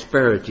growth and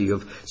prosperity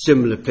of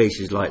similar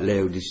places like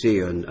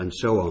Laodicea and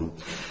so on.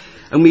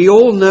 And we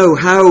all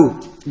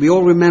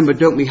remember,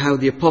 don't we, how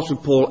the Apostle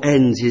Paul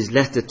ends his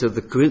letter to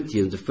the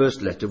Corinthians, the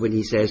first letter, when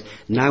he says,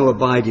 "Now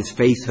abideth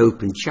faith,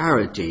 hope and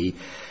charity.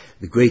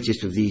 The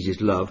greatest of these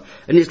is love."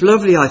 And it's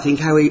lovely, I think,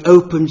 how he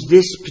opens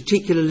this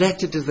particular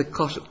letter to the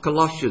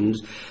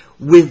Colossians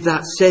with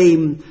that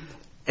same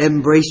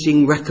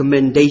embracing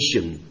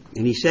recommendation.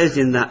 And he says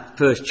in that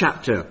first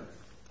chapter,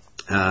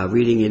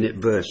 reading in it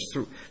verse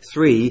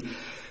 3,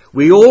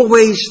 "We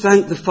always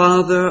thank the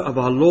Father of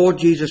our Lord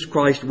Jesus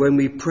Christ when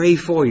we pray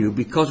for you,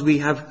 because we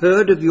have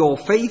heard of your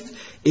faith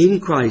in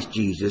Christ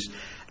Jesus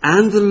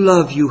and the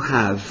love you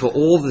have for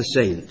all the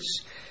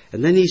saints."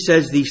 And then he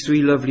says these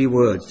 3 lovely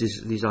words,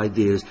 these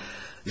ideas: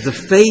 "The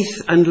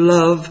faith and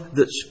love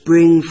that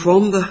spring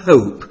from the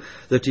hope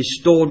that is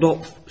stored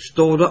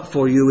up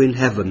for you in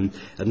heaven,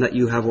 and that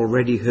you have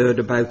already heard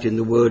about in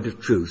the word of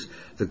truth,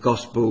 the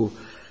gospel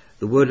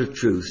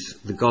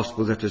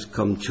that has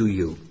come to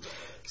you."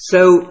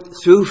 So,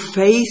 through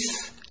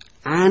faith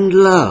and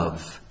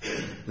love,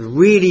 the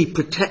really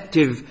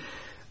protective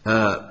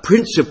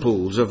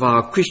principles of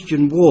our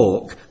Christian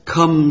walk,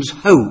 comes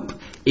hope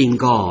in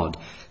God.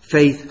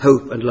 Faith,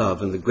 hope and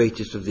love, and the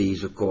greatest of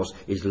these, of course,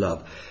 is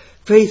love.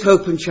 Faith,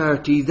 hope and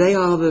charity, they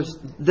are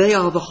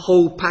the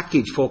whole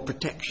package for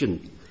protection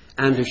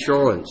and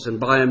assurance. And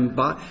by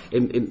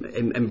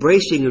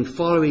embracing and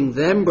following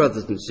them,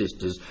 brothers and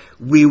sisters,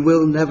 we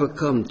will never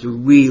come to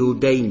real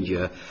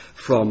danger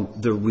from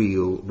the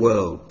real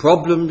world.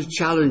 Problems,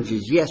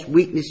 challenges, yes,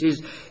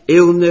 weaknesses,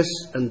 illness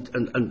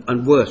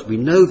and worse, we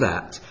know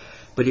that.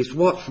 But it's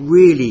what's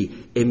really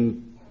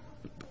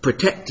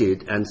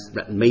protected and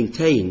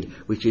maintained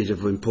which is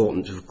of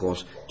importance, of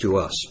course, to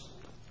us.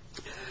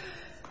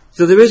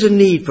 So there is a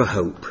need for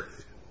hope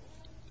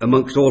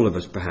amongst all of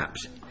us,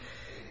 perhaps.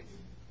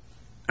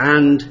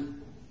 And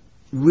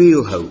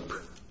real hope,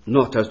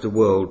 not as the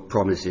world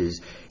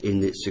promises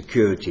in its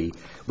security,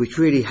 which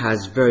really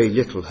has very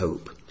little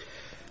hope.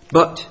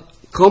 But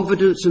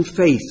confidence and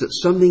faith that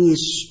something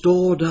is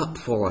stored up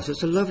for us.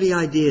 It's a lovely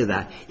idea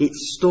that.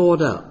 It's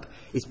stored up.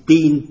 It's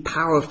been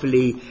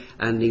powerfully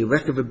and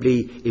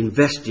irrecoverably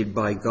invested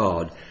by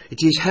God.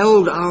 It is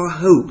held, our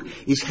hope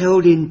is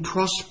held in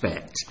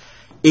prospect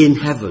in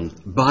heaven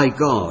by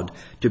God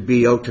to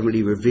be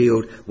ultimately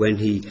revealed when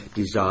he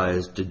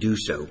desires to do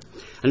so.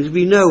 And as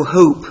we know,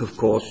 hope, of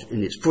course,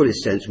 in its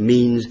fullest sense,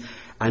 means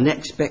an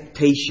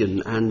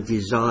expectation and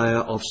desire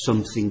of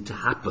something to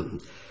happen.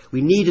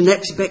 We need an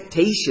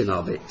expectation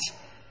of it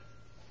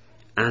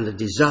and a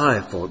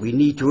desire for it. We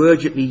need to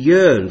urgently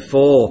yearn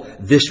for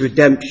this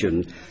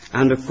redemption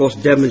and, of course,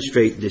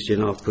 demonstrate this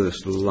in our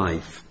personal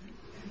life.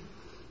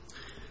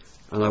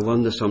 And I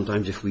wonder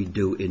sometimes if we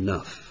do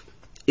enough.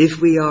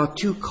 If we are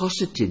too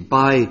cosseted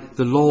by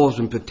the laws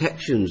and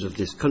protections of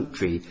this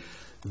country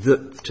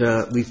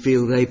that we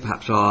feel they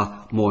perhaps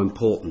are more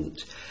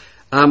important.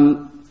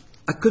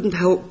 I couldn't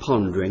help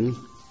pondering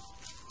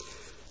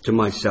to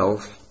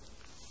myself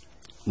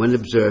when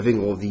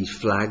observing all these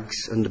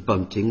flags and the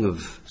bunting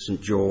of St.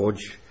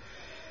 George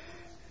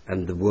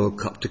and the World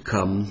Cup to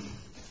come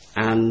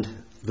and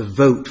the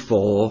vote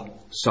for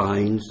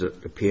signs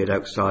that appeared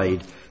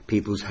outside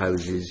people's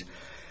houses,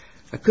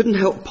 I couldn't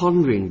help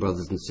pondering,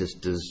 brothers and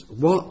sisters,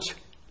 what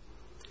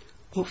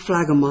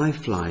flag am I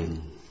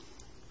flying?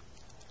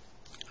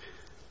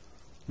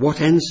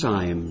 What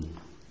ensign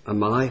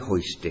am I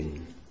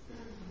hoisting?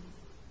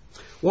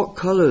 What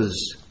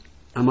colours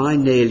am I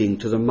nailing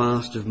to the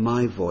mast of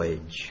my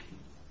voyage?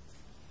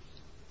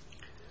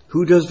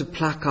 Who does the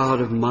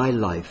placard of my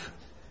life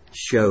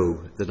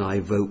show that I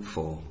vote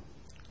for?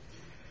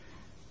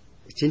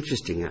 It's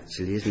interesting,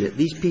 actually, isn't it?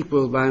 These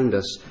people around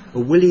us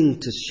are willing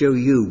to show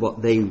you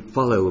what they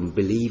follow and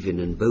believe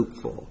in and vote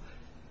for.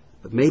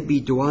 But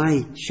maybe do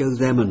I show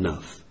them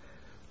enough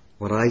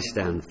what I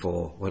stand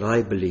for, what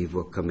I believe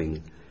we're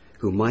coming,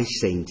 who my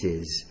saint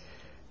is,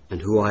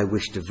 and who I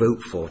wish to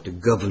vote for to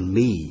govern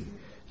me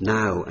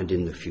now and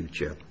in the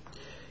future?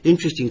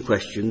 Interesting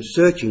questions,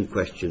 searching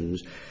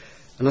questions.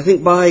 And I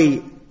think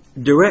by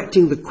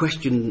directing the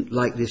question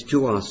like this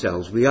to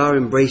ourselves, we are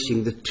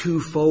embracing the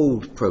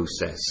twofold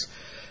process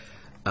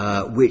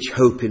which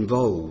hope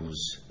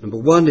involves. Number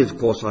one, of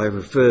course, I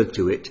referred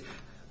to it.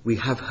 We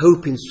have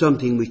hope in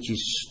something which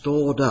is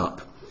stored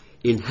up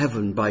in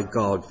heaven by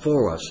God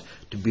for us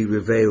to be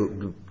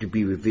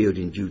revealed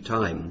in due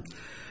time.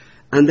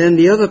 And then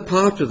the other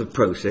part of the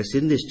process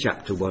in this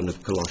chapter 1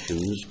 of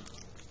Colossians,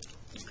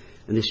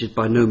 and this is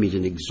by no means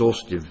an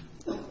exhaustive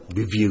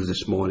review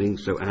this morning,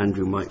 so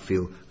Andrew might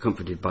feel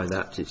comforted by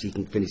that since he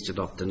can finish it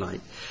off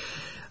tonight.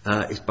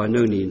 It's by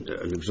no means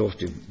an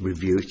exhaustive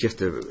review. It's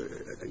just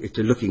it's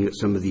looking at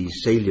some of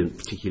these salient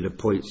particular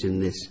points in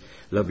this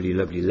lovely,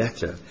 lovely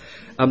letter.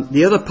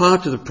 The other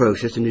part of the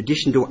process, in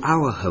addition to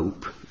our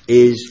hope,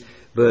 is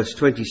verse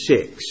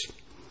 26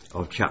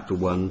 of chapter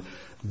 1,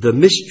 the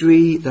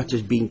mystery that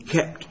has been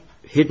kept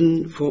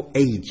hidden for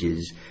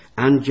ages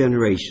and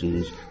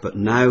generations, but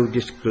now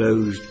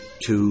disclosed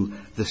to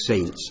the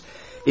saints.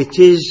 It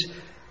is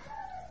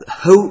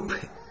hope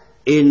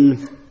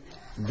in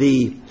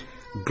the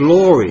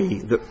glory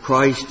that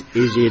Christ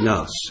is in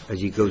us, as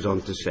he goes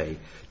on to say.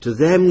 To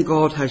them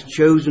God has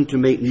chosen to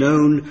make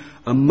known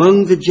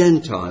among the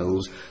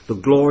Gentiles the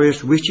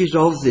glorious riches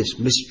of this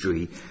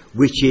mystery,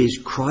 which is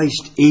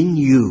Christ in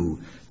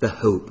you, the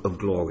hope of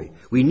glory.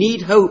 We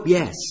need hope,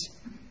 yes,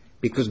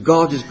 because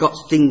God has got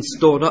things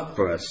stored up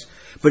for us.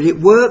 But it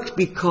works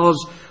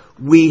because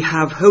we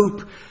have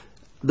hope,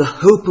 the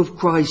hope of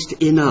Christ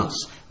in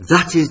us.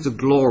 That is the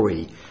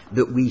glory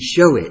that we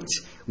show it.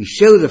 We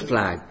show the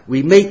flag,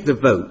 we make the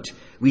vote,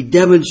 we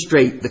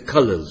demonstrate the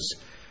colours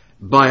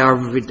by our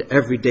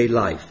everyday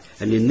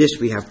life. And in this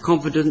we have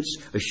confidence,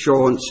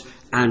 assurance,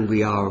 and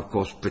we are, of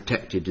course,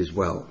 protected as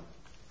well.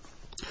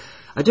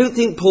 I don't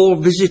think Paul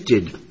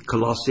visited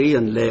Colossae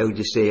and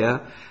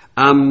Laodicea,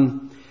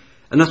 and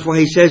that's why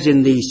he says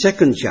in the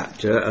second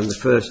chapter and the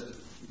first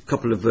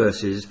couple of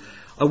verses,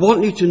 I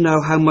want you to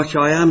know how much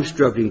I am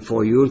struggling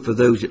for you and for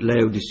those at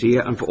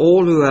Laodicea and for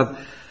all who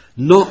have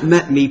not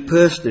met me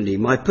personally.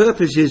 My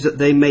purpose is that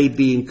they may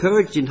be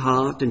encouraged in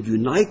heart and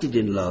united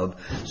in love,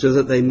 so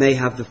that they may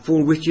have the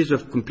full riches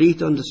of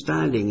complete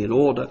understanding, in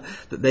order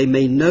that they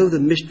may know the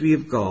mystery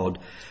of God,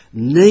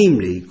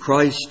 namely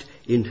Christ,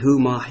 in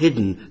whom are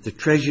hidden the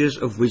treasures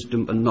of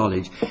wisdom and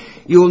knowledge.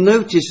 You will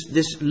notice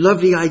this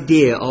lovely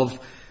idea of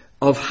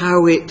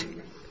how it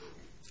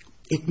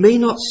may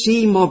not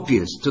seem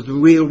obvious to the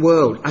real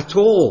world at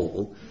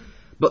all,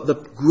 but the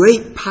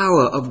great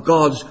power of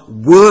God's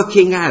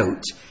working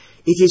out.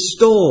 It is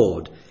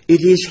stored,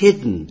 it is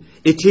hidden,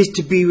 it is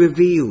to be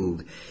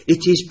revealed, it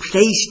is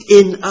placed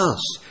in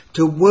us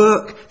to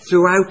work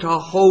throughout our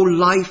whole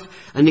life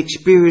and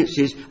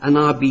experiences and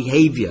our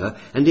behaviour,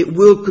 and it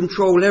will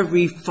control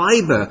every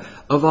fibre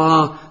of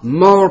our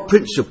moral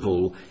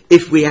principle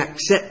if we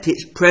accept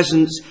its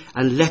presence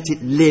and let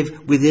it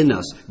live within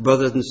us,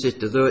 brothers and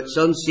sisters, though it's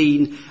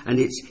unseen and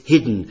it's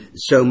hidden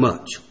so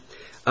much.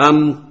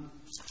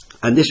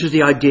 And this was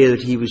the idea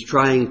that he was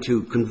trying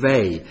to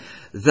convey,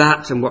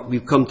 that, and what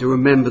we've come to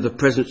remember the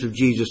presence of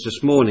Jesus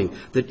this morning,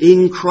 that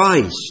in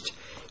Christ,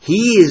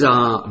 he is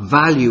our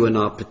value and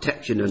our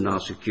protection and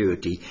our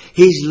security.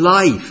 His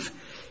life,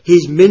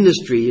 his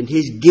ministry and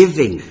his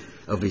giving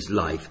of his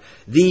life,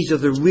 these are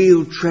the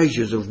real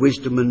treasures of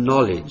wisdom and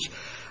knowledge.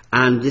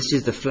 And this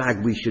is the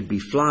flag we should be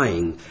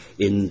flying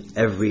in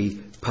every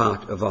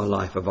part of our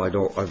life,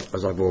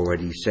 as I've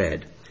already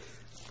said.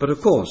 But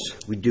of course,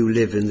 we do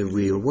live in the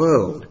real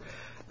world.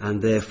 And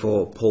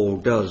therefore, Paul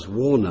does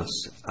warn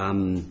us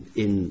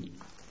in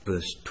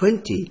verse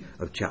 20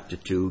 of chapter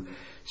 2,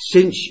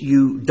 since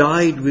you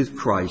died with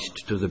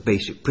Christ to the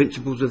basic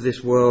principles of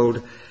this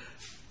world,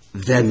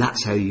 then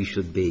that's how you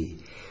should be.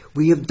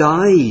 We have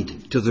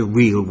died to the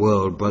real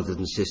world, brothers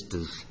and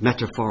sisters,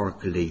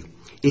 metaphorically.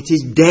 It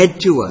is dead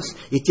to us.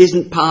 It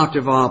isn't part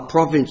of our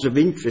province of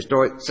interest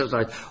or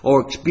exercise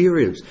or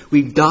experience.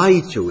 We've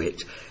died to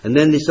it. And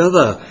then this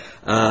other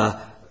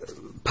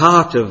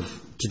part of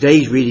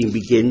today's reading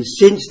begins,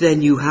 since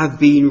then you have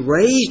been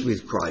raised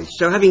with Christ.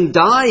 So having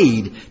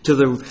died to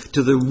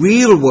the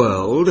real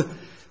world,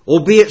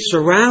 albeit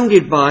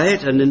surrounded by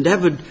it and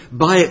endeavoured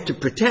by it to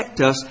protect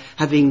us,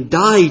 having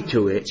died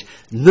to it,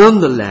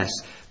 nonetheless,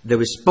 the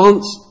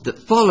response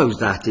that follows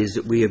that is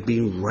that we have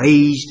been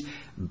raised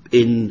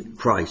in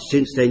Christ.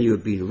 Since then you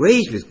have been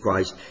raised with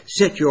Christ,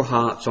 set your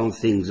hearts on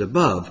things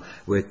above,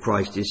 where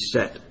Christ is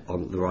set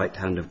on the right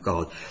hand of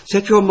God.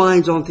 Set your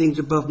minds on things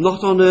above,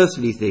 not on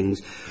earthly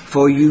things,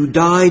 for you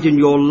died and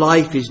your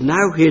life is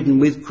now hidden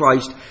with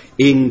Christ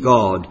in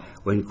God.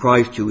 When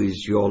Christ, who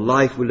is your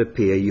life, will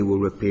appear, you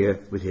will appear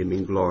with him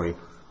in glory.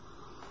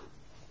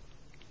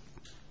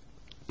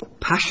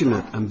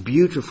 Passionate and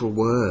beautiful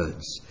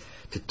words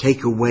to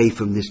take away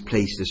from this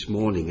place this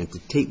morning and to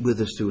take with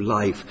us through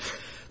life.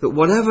 That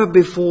whatever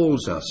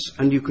befalls us,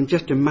 and you can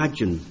just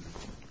imagine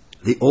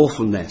the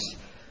awfulness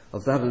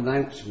of that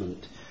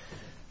announcement,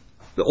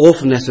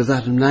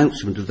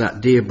 of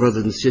that dear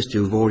brother and sister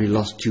who've already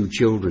lost 2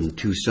 children,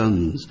 2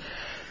 sons,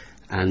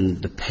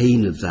 and the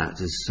pain of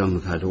that, as some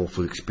have had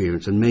awful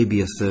experience, and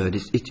maybe a third.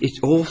 It's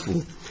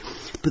awful.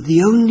 But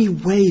the only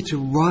way to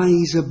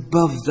rise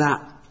above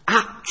that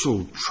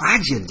actual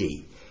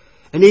tragedy,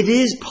 and it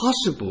is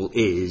possible,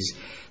 is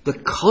the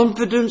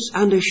confidence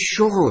and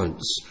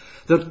assurance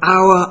that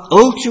our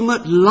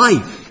ultimate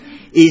life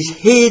is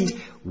hid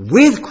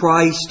with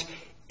Christ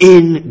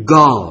in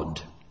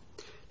God.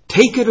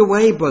 Take it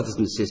away, brothers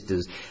and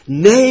sisters.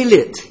 Nail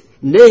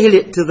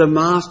it to the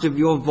mast of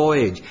your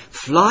voyage.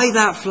 Fly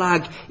that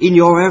flag in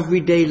your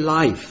everyday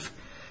life.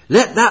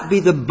 Let that be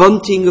the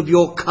bunting of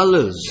your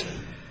colours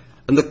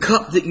and the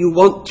cup that you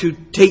want to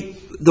take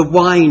the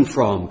wine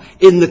from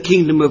in the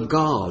kingdom of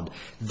God.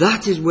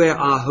 That is where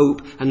our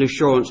hope and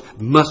assurance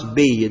must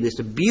be. And it's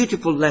a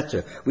beautiful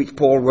letter which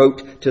Paul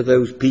wrote to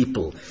those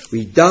people.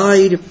 We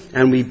died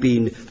and we've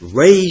been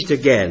raised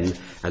again,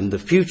 and the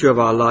future of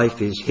our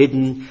life is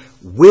hidden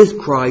with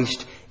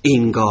Christ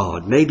in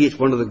God. Maybe it's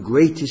one of the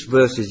greatest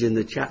verses in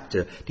the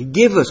chapter to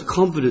give us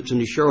confidence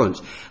and assurance.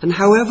 And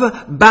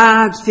however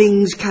bad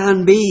things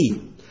can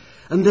be,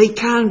 and they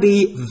can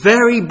be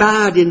very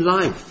bad in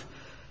life,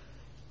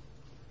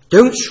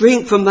 don't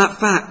shrink from that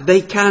fact.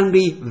 They can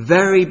be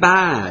very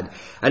bad.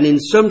 And in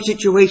some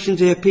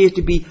situations there appears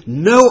to be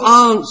no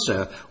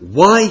answer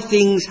why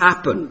things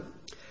happen.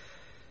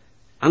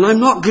 And I'm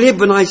not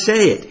glib when I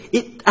say it.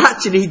 It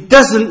actually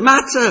doesn't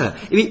matter.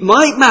 It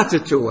might matter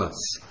to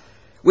us.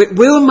 It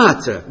will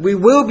matter. We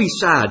will be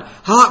sad,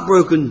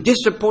 heartbroken,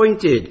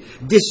 disappointed,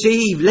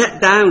 deceived,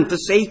 let down,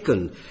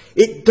 forsaken.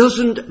 It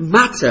doesn't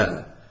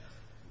matter.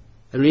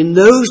 And in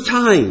those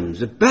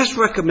times, the best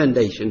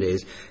recommendation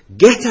is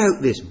get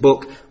out this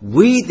book,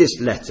 read this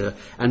letter,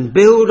 and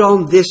build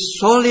on this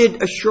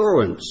solid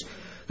assurance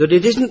that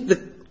it isn't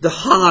the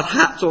hard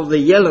hats or the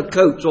yellow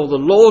coats or the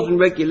laws and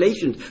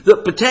regulations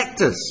that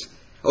protect us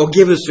or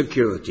give us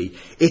security.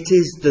 It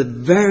is the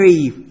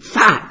very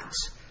fact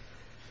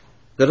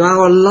that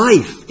our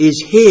life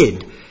is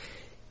hid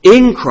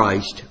in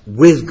Christ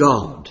with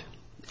God.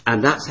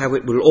 And that's how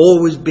it will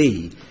always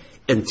be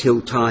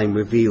until time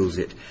reveals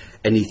it.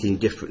 Anything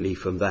differently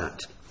from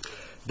that.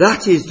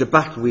 That is the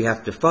battle we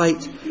have to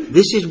fight.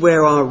 This is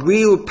where our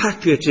real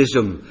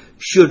patriotism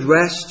should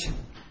rest,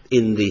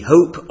 in the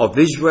hope of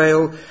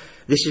Israel.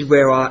 This is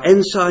where our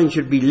ensign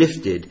should be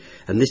lifted,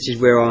 and this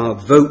is where our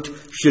vote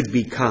should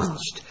be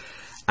cast.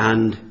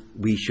 And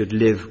we should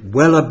live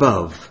well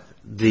above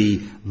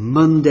the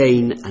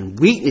mundane and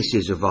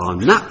weaknesses of our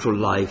natural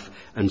life,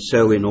 and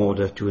so in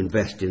order to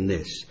invest in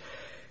this.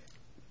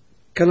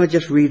 Can I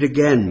just read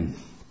again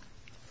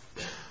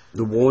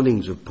the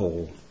warnings of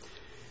Paul?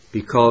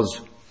 Because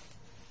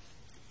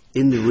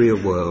in the real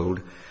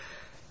world,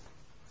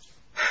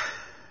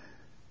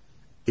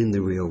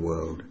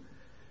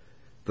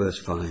 verse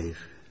 5,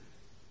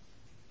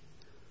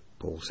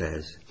 Paul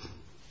says,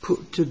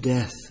 "Put to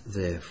death,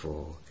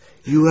 therefore.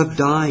 You have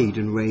died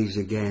and raised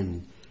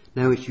again.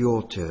 Now it's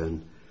your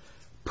turn.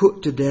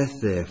 Put to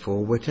death,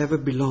 therefore, whatever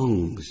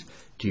belongs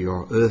to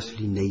your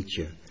earthly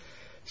nature.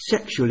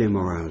 Sexual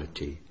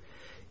immorality,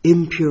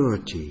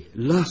 impurity,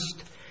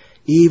 lust,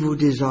 evil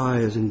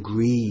desires and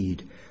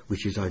greed,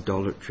 which is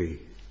idolatry.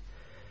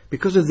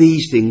 Because of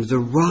these things, the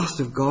wrath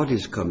of God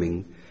is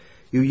coming.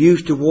 You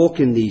used to walk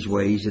in these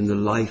ways in the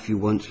life you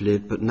once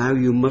lived, but now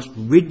you must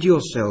rid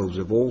yourselves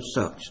of all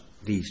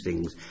these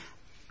things.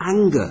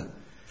 Anger.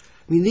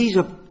 I mean, these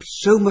are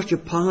so much a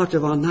part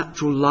of our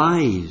natural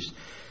lives.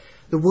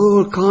 The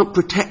world can't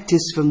protect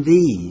us from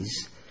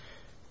these.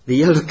 The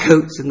yellow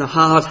coats and the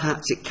hard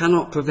hats, it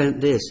cannot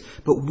prevent this.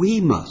 But we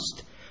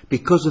must,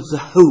 because of the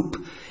hope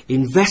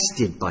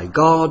invested by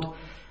God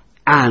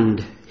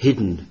and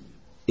hidden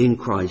in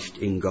Christ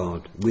in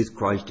God, with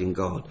Christ in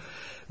God.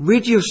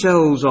 Rid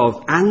yourselves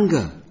of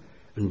anger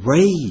and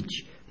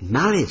rage,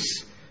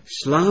 malice,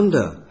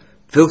 slander,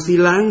 filthy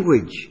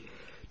language.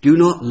 Do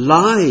not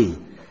lie.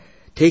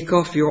 Take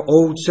off your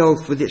old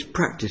self with its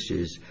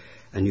practices,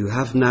 and you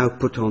have now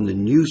put on the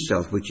new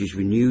self, which is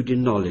renewed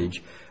in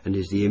knowledge and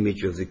is the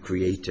image of the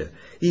Creator."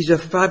 These are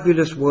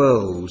fabulous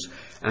worlds,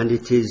 and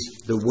it is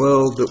the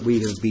world that we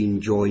have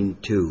been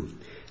joined to.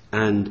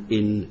 And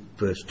in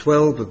verse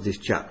 12 of this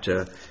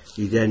chapter,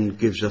 he then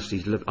gives us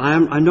these...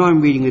 I know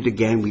I'm reading it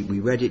again. We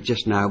read it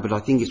just now, but I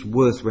think it's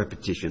worth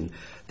repetition.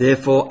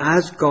 Therefore,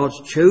 as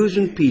God's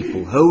chosen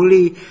people,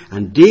 holy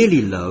and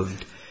dearly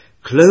loved,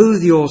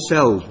 clothe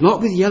yourselves,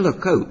 not with yellow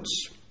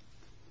coats.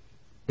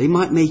 They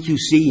might make you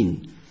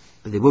seen,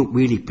 but they won't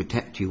really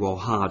protect you, or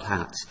hard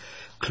hats.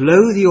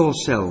 Clothe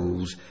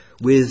yourselves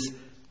with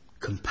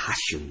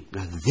compassion.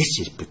 Now, this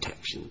is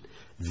protection.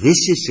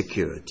 This is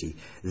security.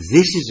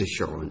 This is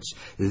assurance.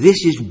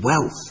 This is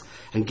wealth,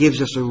 and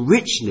gives us a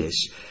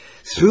richness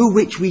through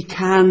which we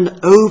can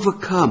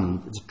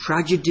overcome the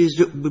tragedies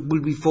that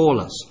will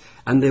befall us,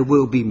 and there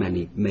will be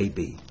many,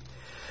 maybe.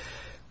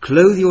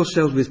 Clothe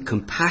yourselves with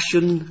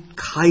compassion,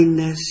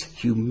 kindness,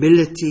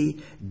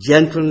 humility,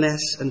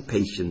 gentleness, and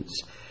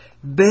patience.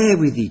 Bear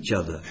with each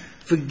other.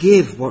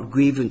 Forgive what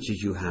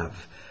grievances you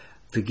have.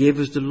 Forgive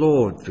as the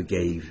Lord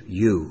forgave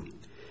you.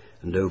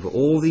 And over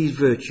all these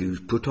virtues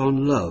put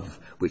on love,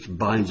 which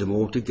binds them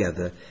all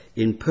together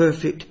in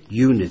perfect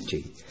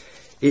unity.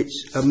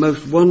 It's a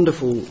most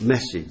wonderful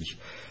message.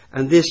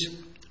 And this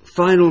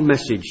final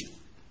message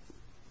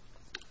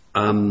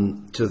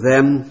to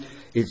them,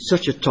 it's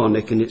such a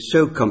tonic and it's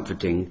so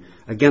comforting.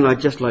 Again, I'd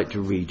just like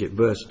to read it.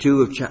 Verse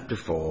 2 of chapter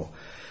 4.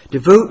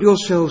 Devote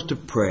yourselves to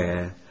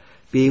prayer,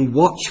 being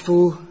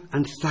watchful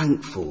and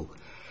thankful.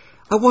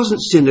 I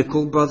wasn't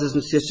cynical, brothers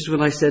and sisters,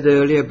 when I said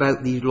earlier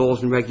about these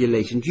laws and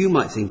regulations. You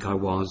might think I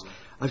was.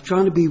 I was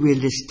trying to be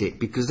realistic,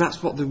 because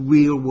that's what the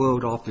real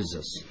world offers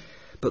us.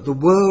 But the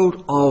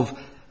world of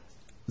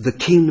the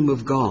kingdom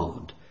of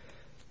God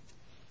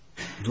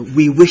that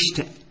we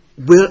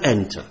will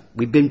enter.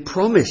 We've been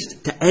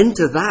promised to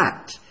enter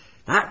that.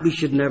 That we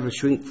should never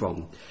shrink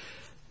from.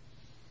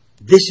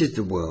 This is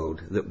the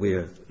world that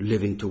we're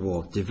living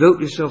toward.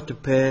 Devote yourself to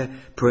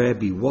prayer,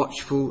 be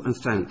watchful and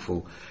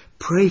thankful.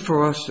 Pray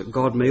for us that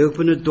God may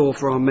open a door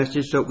for our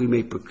message so that we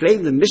may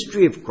proclaim the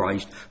mystery of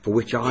Christ, for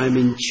which I am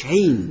in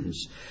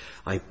chains.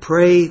 I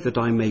pray that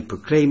I may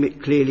proclaim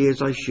it clearly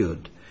as I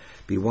should.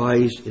 Be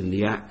wise in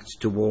the acts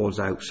towards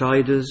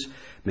outsiders.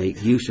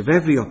 Make use of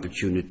every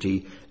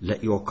opportunity.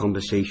 Let your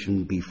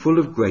conversation be full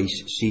of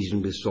grace,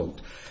 seasoned with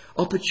salt.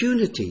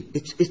 Opportunity.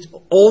 It's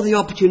all the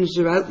opportunities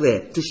are out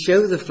there to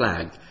show the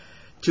flag,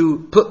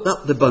 to put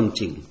up the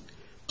bunting,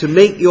 to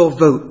make your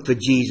vote for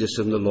Jesus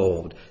and the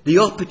Lord. The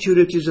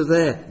opportunities are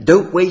there.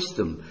 Don't waste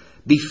them.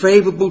 Be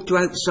favourable to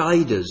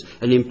outsiders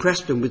and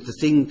impress them with the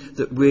things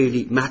that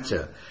really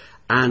matter.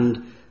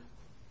 And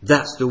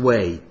that's the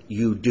way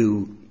you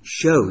do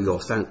show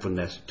your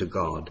thankfulness to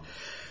God.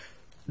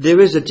 There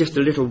is just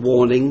a little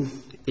warning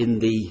in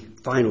the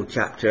final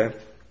chapter.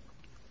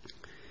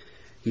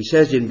 He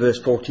says in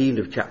verse 14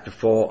 of chapter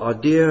 4, our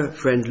dear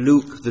friend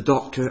Luke, the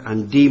doctor,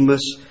 and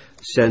Demas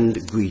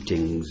send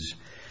greetings.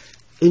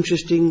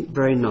 Interesting,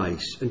 very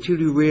nice, until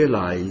you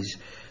realise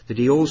that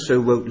he also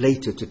wrote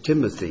later to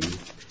Timothy,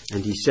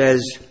 and he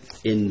says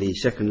in the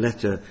second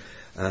letter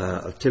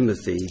of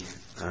Timothy,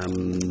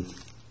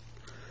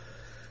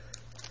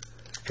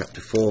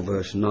 chapter 4,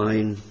 verse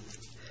 9,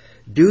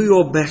 do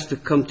your best to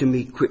come to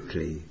me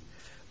quickly,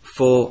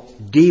 for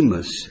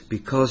Demas,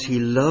 because he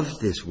loves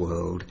this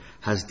world,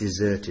 has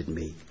deserted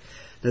me.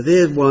 Now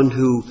there's one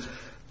who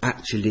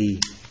actually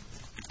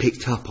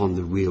picked up on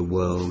the real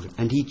world,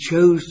 and he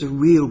chose the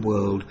real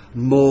world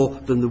more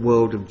than the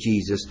world of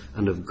Jesus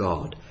and of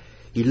God.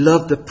 He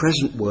loved the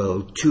present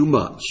world too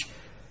much.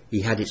 He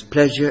had its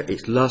pleasure,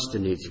 its lust,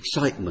 and its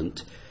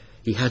excitement.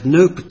 He had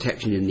no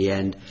protection in the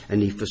end,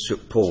 and he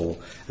forsook Paul.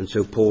 And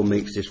so Paul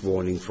makes this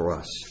warning for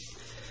us.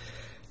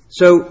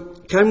 So,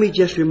 can we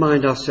just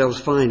remind ourselves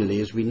finally,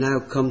 as we now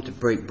come to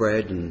break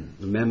bread and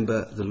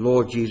remember the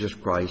Lord Jesus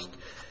Christ,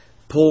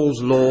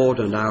 Paul's Lord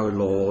and our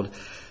Lord,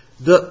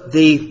 that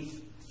the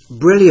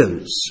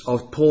brilliance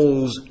of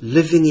Paul's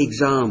living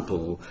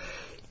example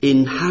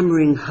in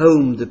hammering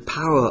home the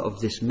power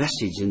of this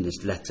message in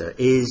this letter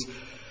is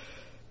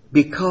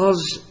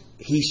because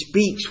he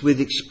speaks with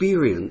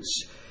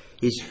experience.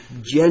 His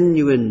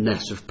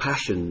genuineness of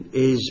passion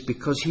is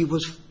because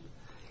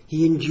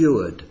he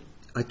endured.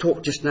 I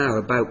talked just now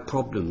about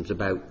problems,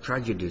 about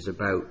tragedies,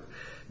 about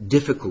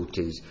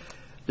difficulties.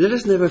 Let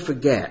us never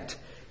forget,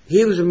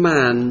 here was a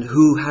man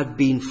who had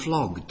been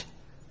flogged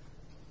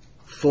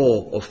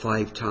 4 or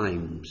 5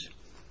 times.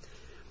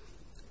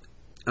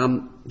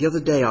 The other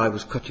day I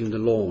was cutting the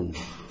lawn,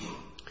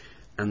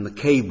 and the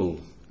cable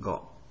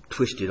got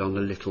twisted on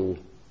a little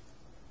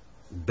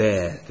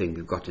bear thing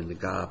we've got in the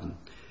garden.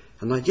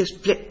 And I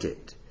just flipped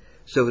it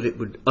so that it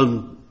would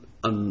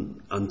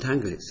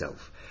untangle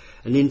itself.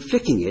 And in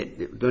flicking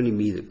it was only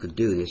me that could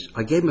do this,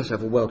 I gave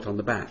myself a welt on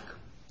the back.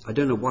 I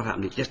don't know what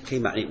happened, it just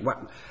came out and it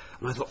whacked.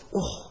 And I thought,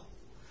 oh.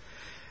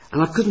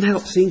 And I couldn't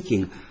help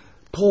thinking,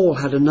 Paul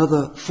had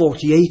another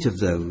 48 of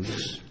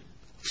those,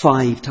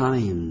 5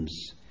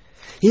 times.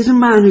 Here's a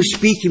man who's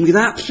speaking with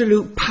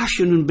absolute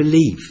passion and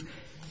belief.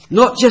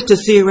 Not just a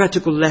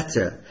theoretical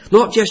letter.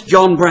 Not just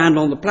John Brand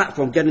on the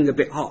platform getting a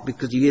bit hot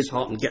because he is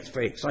hot and gets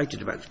very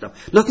excited about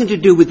stuff. Nothing to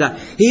do with that.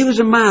 He was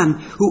a man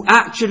who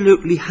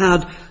absolutely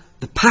had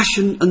the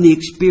passion and the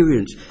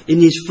experience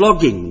in his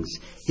floggings,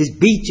 his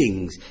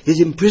beatings,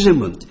 his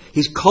imprisonment,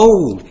 his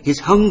cold, his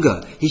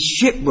hunger, his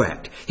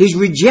shipwreck, his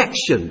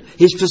rejection,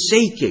 his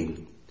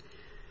forsaking.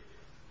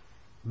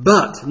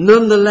 But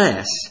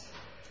nonetheless,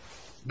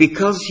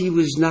 because he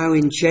was now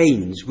in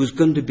chains, was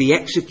going to be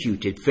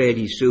executed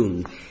fairly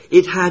soon,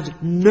 it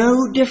had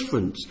no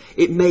difference.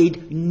 It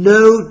made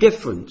no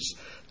difference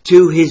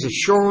to his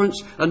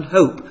assurance and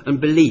hope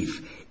and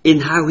belief in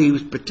how he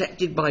was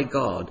protected by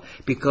God,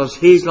 because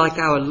his, like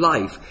our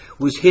life,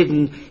 was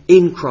hidden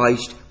in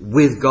Christ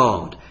with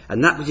God.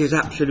 And that was his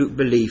absolute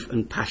belief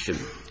and passion.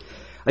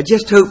 I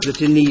just hope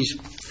that in these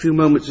few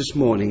moments this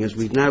morning, as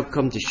we've now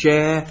come to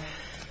share,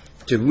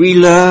 to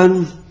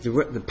relearn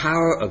the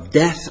power of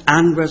death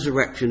and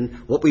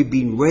resurrection, what we've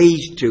been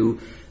raised to,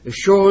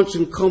 assurance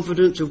and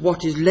confidence of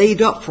what is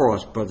laid up for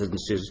us, brothers and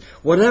sisters.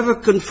 Whatever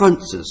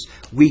confronts us,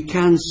 we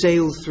can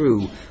sail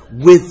through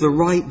with the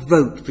right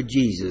vote for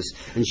Jesus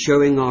and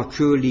showing our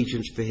true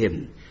allegiance for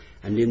him.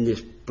 And in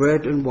this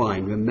bread and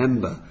wine,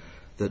 remember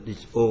that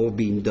it's all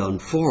been done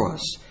for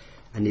us,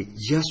 and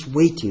it's just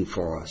waiting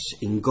for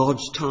us in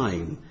God's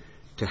time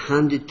to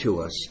hand it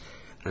to us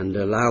and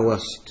allow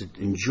us to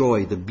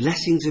enjoy the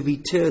blessings of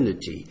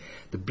eternity,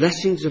 the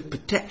blessings of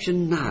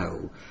protection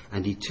now,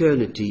 and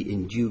eternity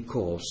in due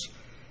course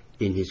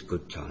in his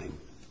good time.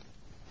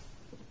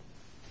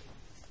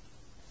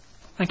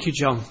 Thank you,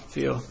 John, for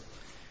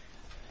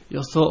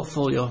your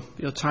thoughtful,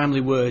 your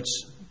timely words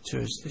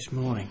to us this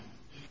morning.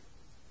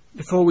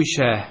 Before we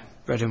share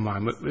bread and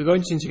wine, we're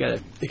going to sing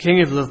together, "The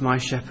King of Love, my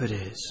shepherd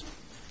is."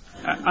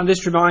 And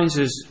this reminds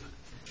us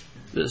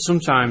that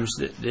sometimes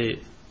the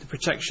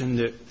protection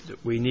that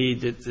we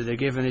need, that are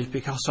given, is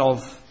because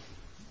of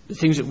the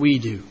things that we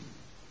do.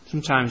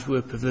 Sometimes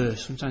we're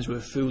perverse, sometimes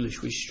we're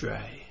foolish, we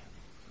stray,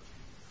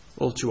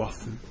 all too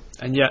often.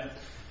 And yet,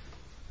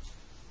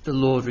 the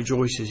Lord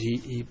rejoices,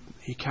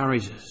 He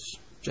carries us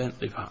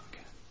gently back.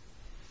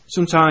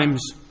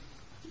 Sometimes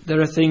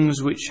there are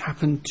things which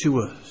happen to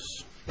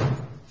us.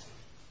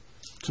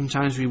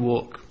 Sometimes we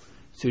walk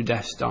through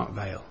death's dark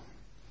veil.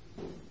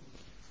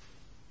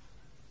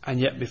 And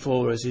yet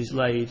before us is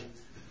laid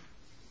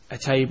a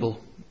table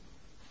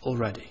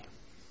already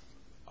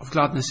of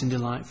gladness and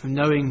delight from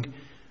knowing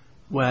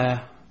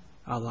where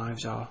our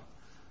lives are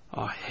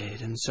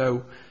hid. And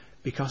so,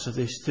 because of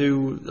this,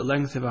 through the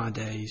length of our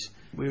days,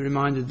 we're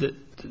reminded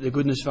that the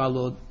goodness of our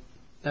Lord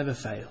never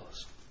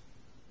fails,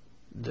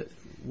 that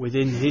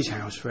within his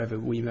house forever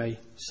we may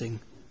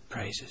sing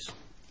praises.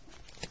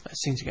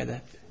 Let's sing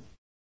together.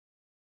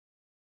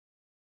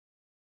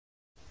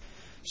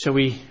 So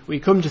we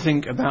come to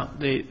think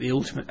about the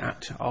ultimate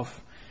act of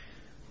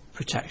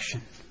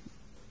protection,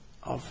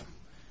 of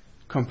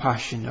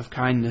compassion, of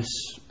kindness,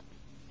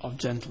 of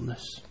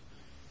gentleness.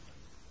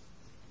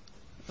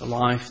 The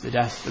life, the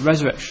death, the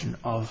resurrection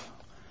of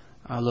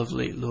our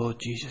lovely Lord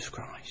Jesus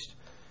Christ.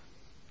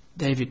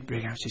 David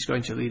Brighouse is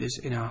going to lead us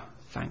in our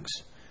thanks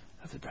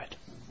of the bread.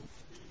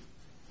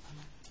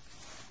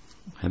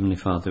 Heavenly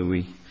Father,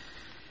 we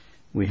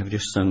have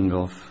just sung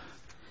of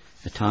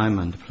a time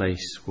and a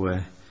place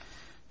where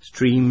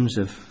streams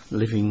of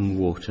living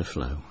water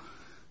flow.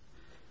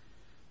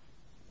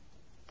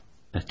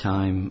 A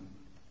time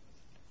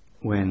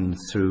when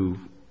through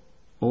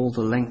all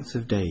the length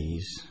of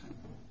days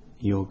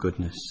your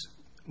goodness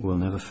will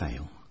never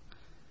fail.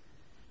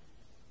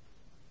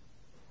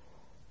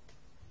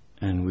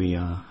 And we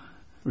are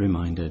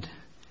reminded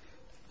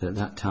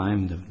that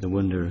time, the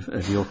wonder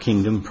of your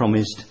kingdom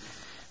promised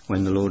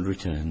when the Lord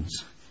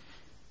returns,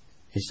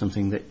 is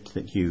something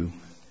that you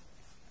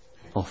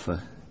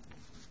offer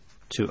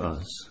to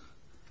us.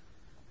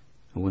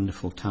 A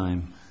wonderful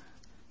time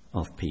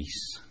of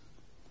peace.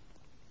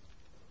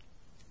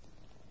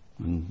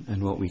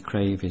 And what we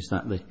crave is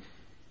that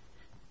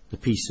the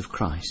peace of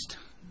Christ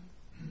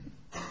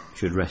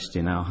should rest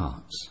in our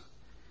hearts.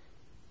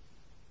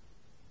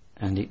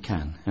 And it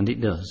can, and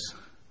it does.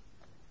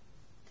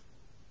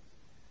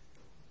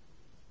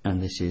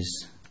 And this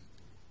is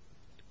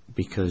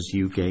because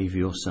you gave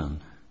your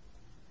Son,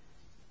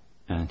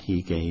 and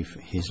he gave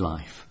his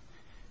life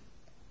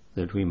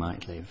that we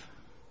might live.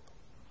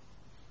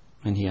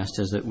 And he asked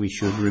us that we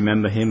should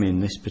remember him in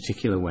this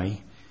particular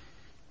way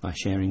by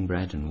sharing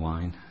bread and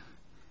wine.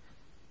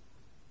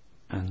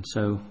 And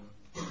so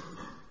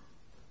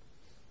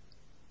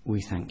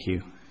we thank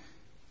you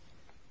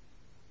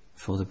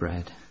for the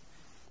bread,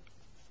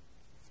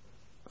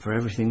 for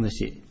everything that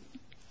it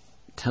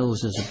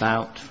tells us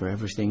about, for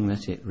everything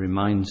that it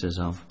reminds us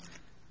of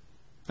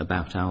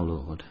about our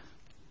Lord.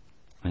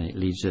 And it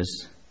leads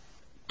us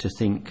to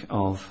think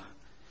of,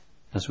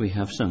 as we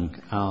have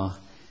sung, our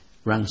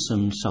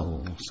ransomed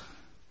souls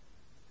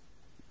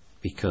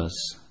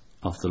because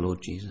of the Lord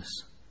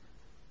Jesus.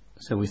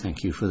 So we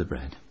thank you for the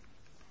bread.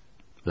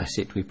 Bless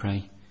it, we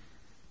pray.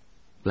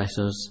 Bless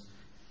us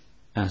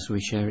as we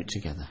share it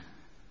together.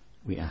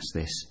 We ask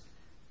this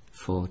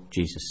for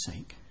Jesus'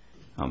 sake.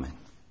 Amen.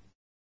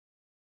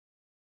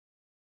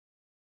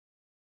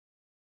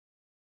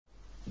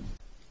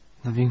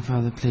 Loving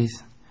Father,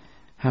 please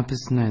Help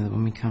us to know that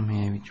when we come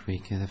here each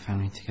week as a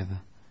family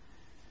together,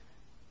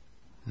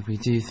 that we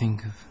do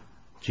think of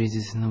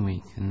Jesus in the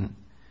week and that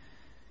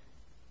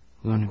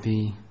we want to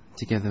be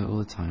together all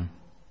the time.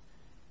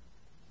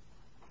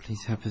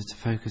 Please help us to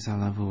focus our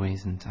love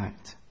always and to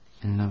act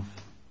in love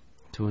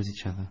towards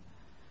each other.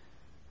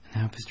 And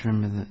help us to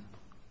remember that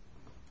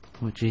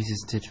what Jesus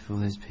did for all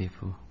those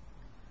people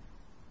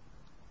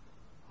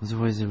was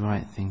always the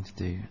right thing to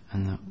do,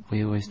 and that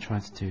we always try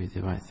to do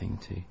the right thing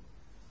too.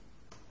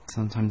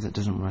 Sometimes it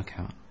doesn't work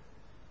out,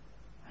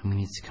 and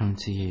we need to come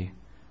to you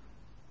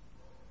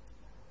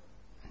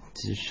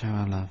to show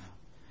our love.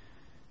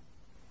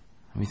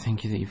 And we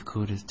thank you that you've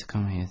called us to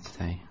come here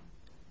today.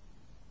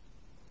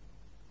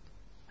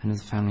 And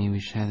as a family we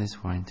share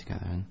this wine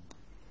together and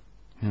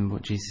remember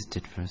what Jesus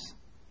did for us.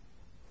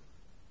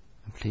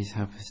 And please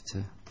help us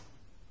to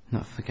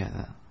not forget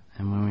that.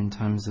 And when we're in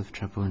times of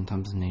trouble and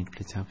times of need,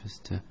 please help us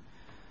to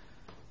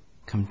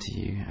come to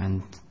you.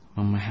 And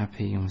when we're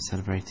happy and we're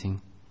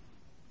celebrating,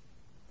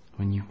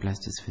 when you've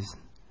blessed us with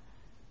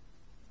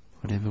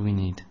whatever we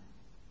need,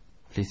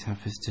 please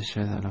help us to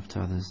show that love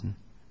to others and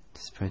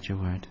to spread your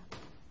word.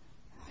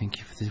 Thank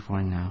you for this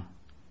wine now.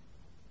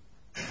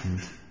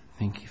 And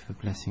thank you for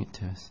blessing it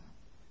to us.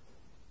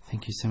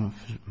 Thank you so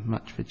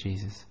much for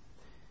Jesus.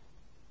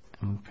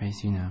 And we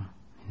praise you now.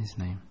 In his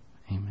name,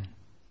 amen.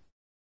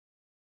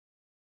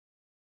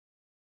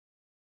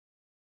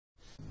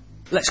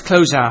 Let's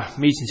close our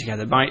meeting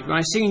together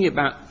by singing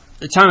about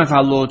the time of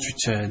our Lord's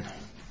return.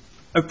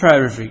 A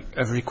prayer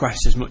of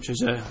request as much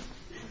as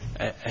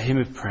a hymn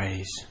of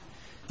praise.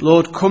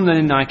 Lord, come then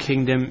in thy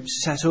kingdom,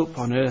 set up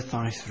on earth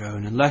thy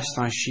throne, and lest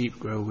thy sheep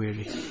grow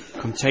weary,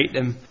 come take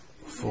them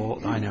for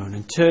thine own,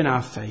 and turn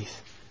our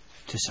faith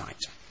to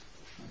sight.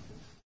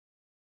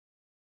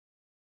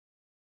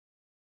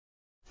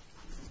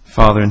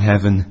 Father in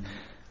heaven,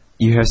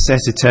 you have set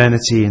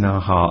eternity in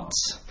our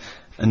hearts,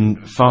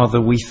 and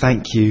Father, we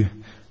thank you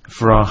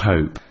for our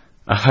hope,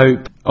 a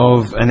hope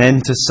of an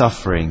end to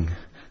suffering,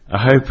 a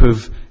hope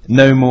of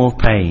no more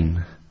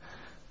pain,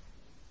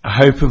 a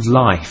hope of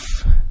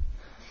life,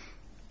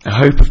 a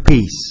hope of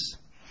peace,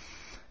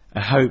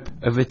 a hope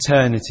of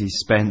eternity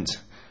spent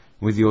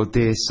with your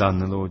dear Son,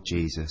 the Lord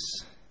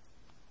Jesus.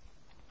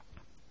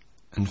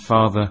 And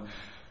Father,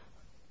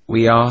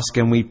 we ask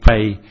and we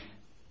pray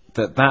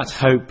that that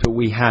hope that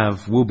we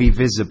have will be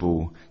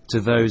visible to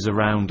those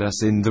around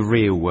us in the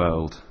real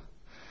world,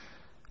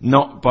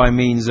 not by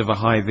means of a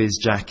Hi-Vis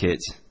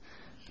jacket,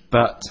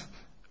 but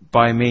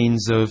by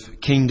means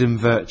of kingdom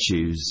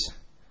virtues,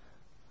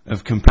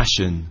 of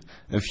compassion,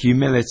 of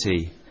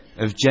humility,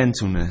 of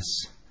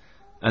gentleness,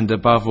 and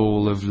above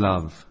all of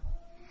love.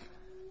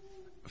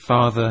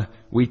 Father,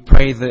 we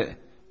pray that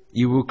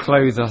you will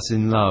clothe us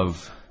in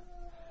love,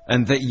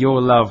 and that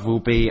your love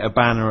will be a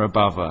banner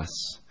above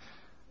us,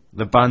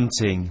 the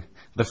bunting,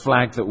 the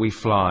flag that we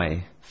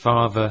fly.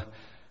 Father,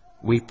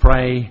 we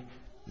pray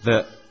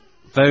that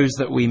those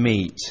that we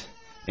meet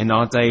in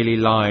our daily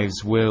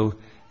lives will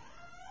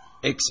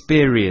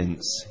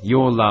experience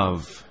your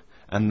love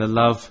and the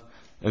love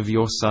of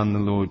your Son, the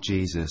Lord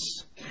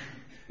Jesus.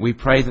 We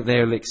pray that they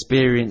will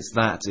experience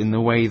that in the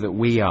way that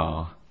we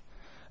are,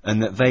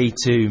 and that they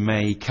too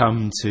may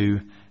come to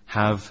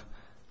have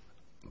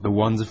the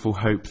wonderful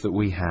hope that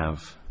we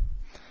have,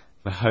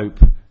 the hope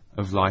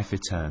of life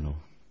eternal.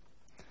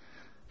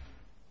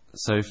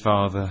 So,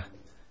 Father,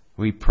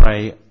 we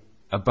pray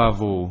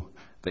above all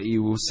that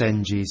you will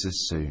send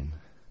Jesus soon.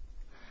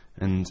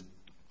 And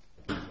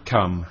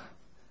come,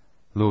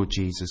 Lord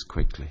Jesus,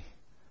 quickly.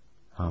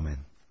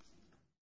 Amen.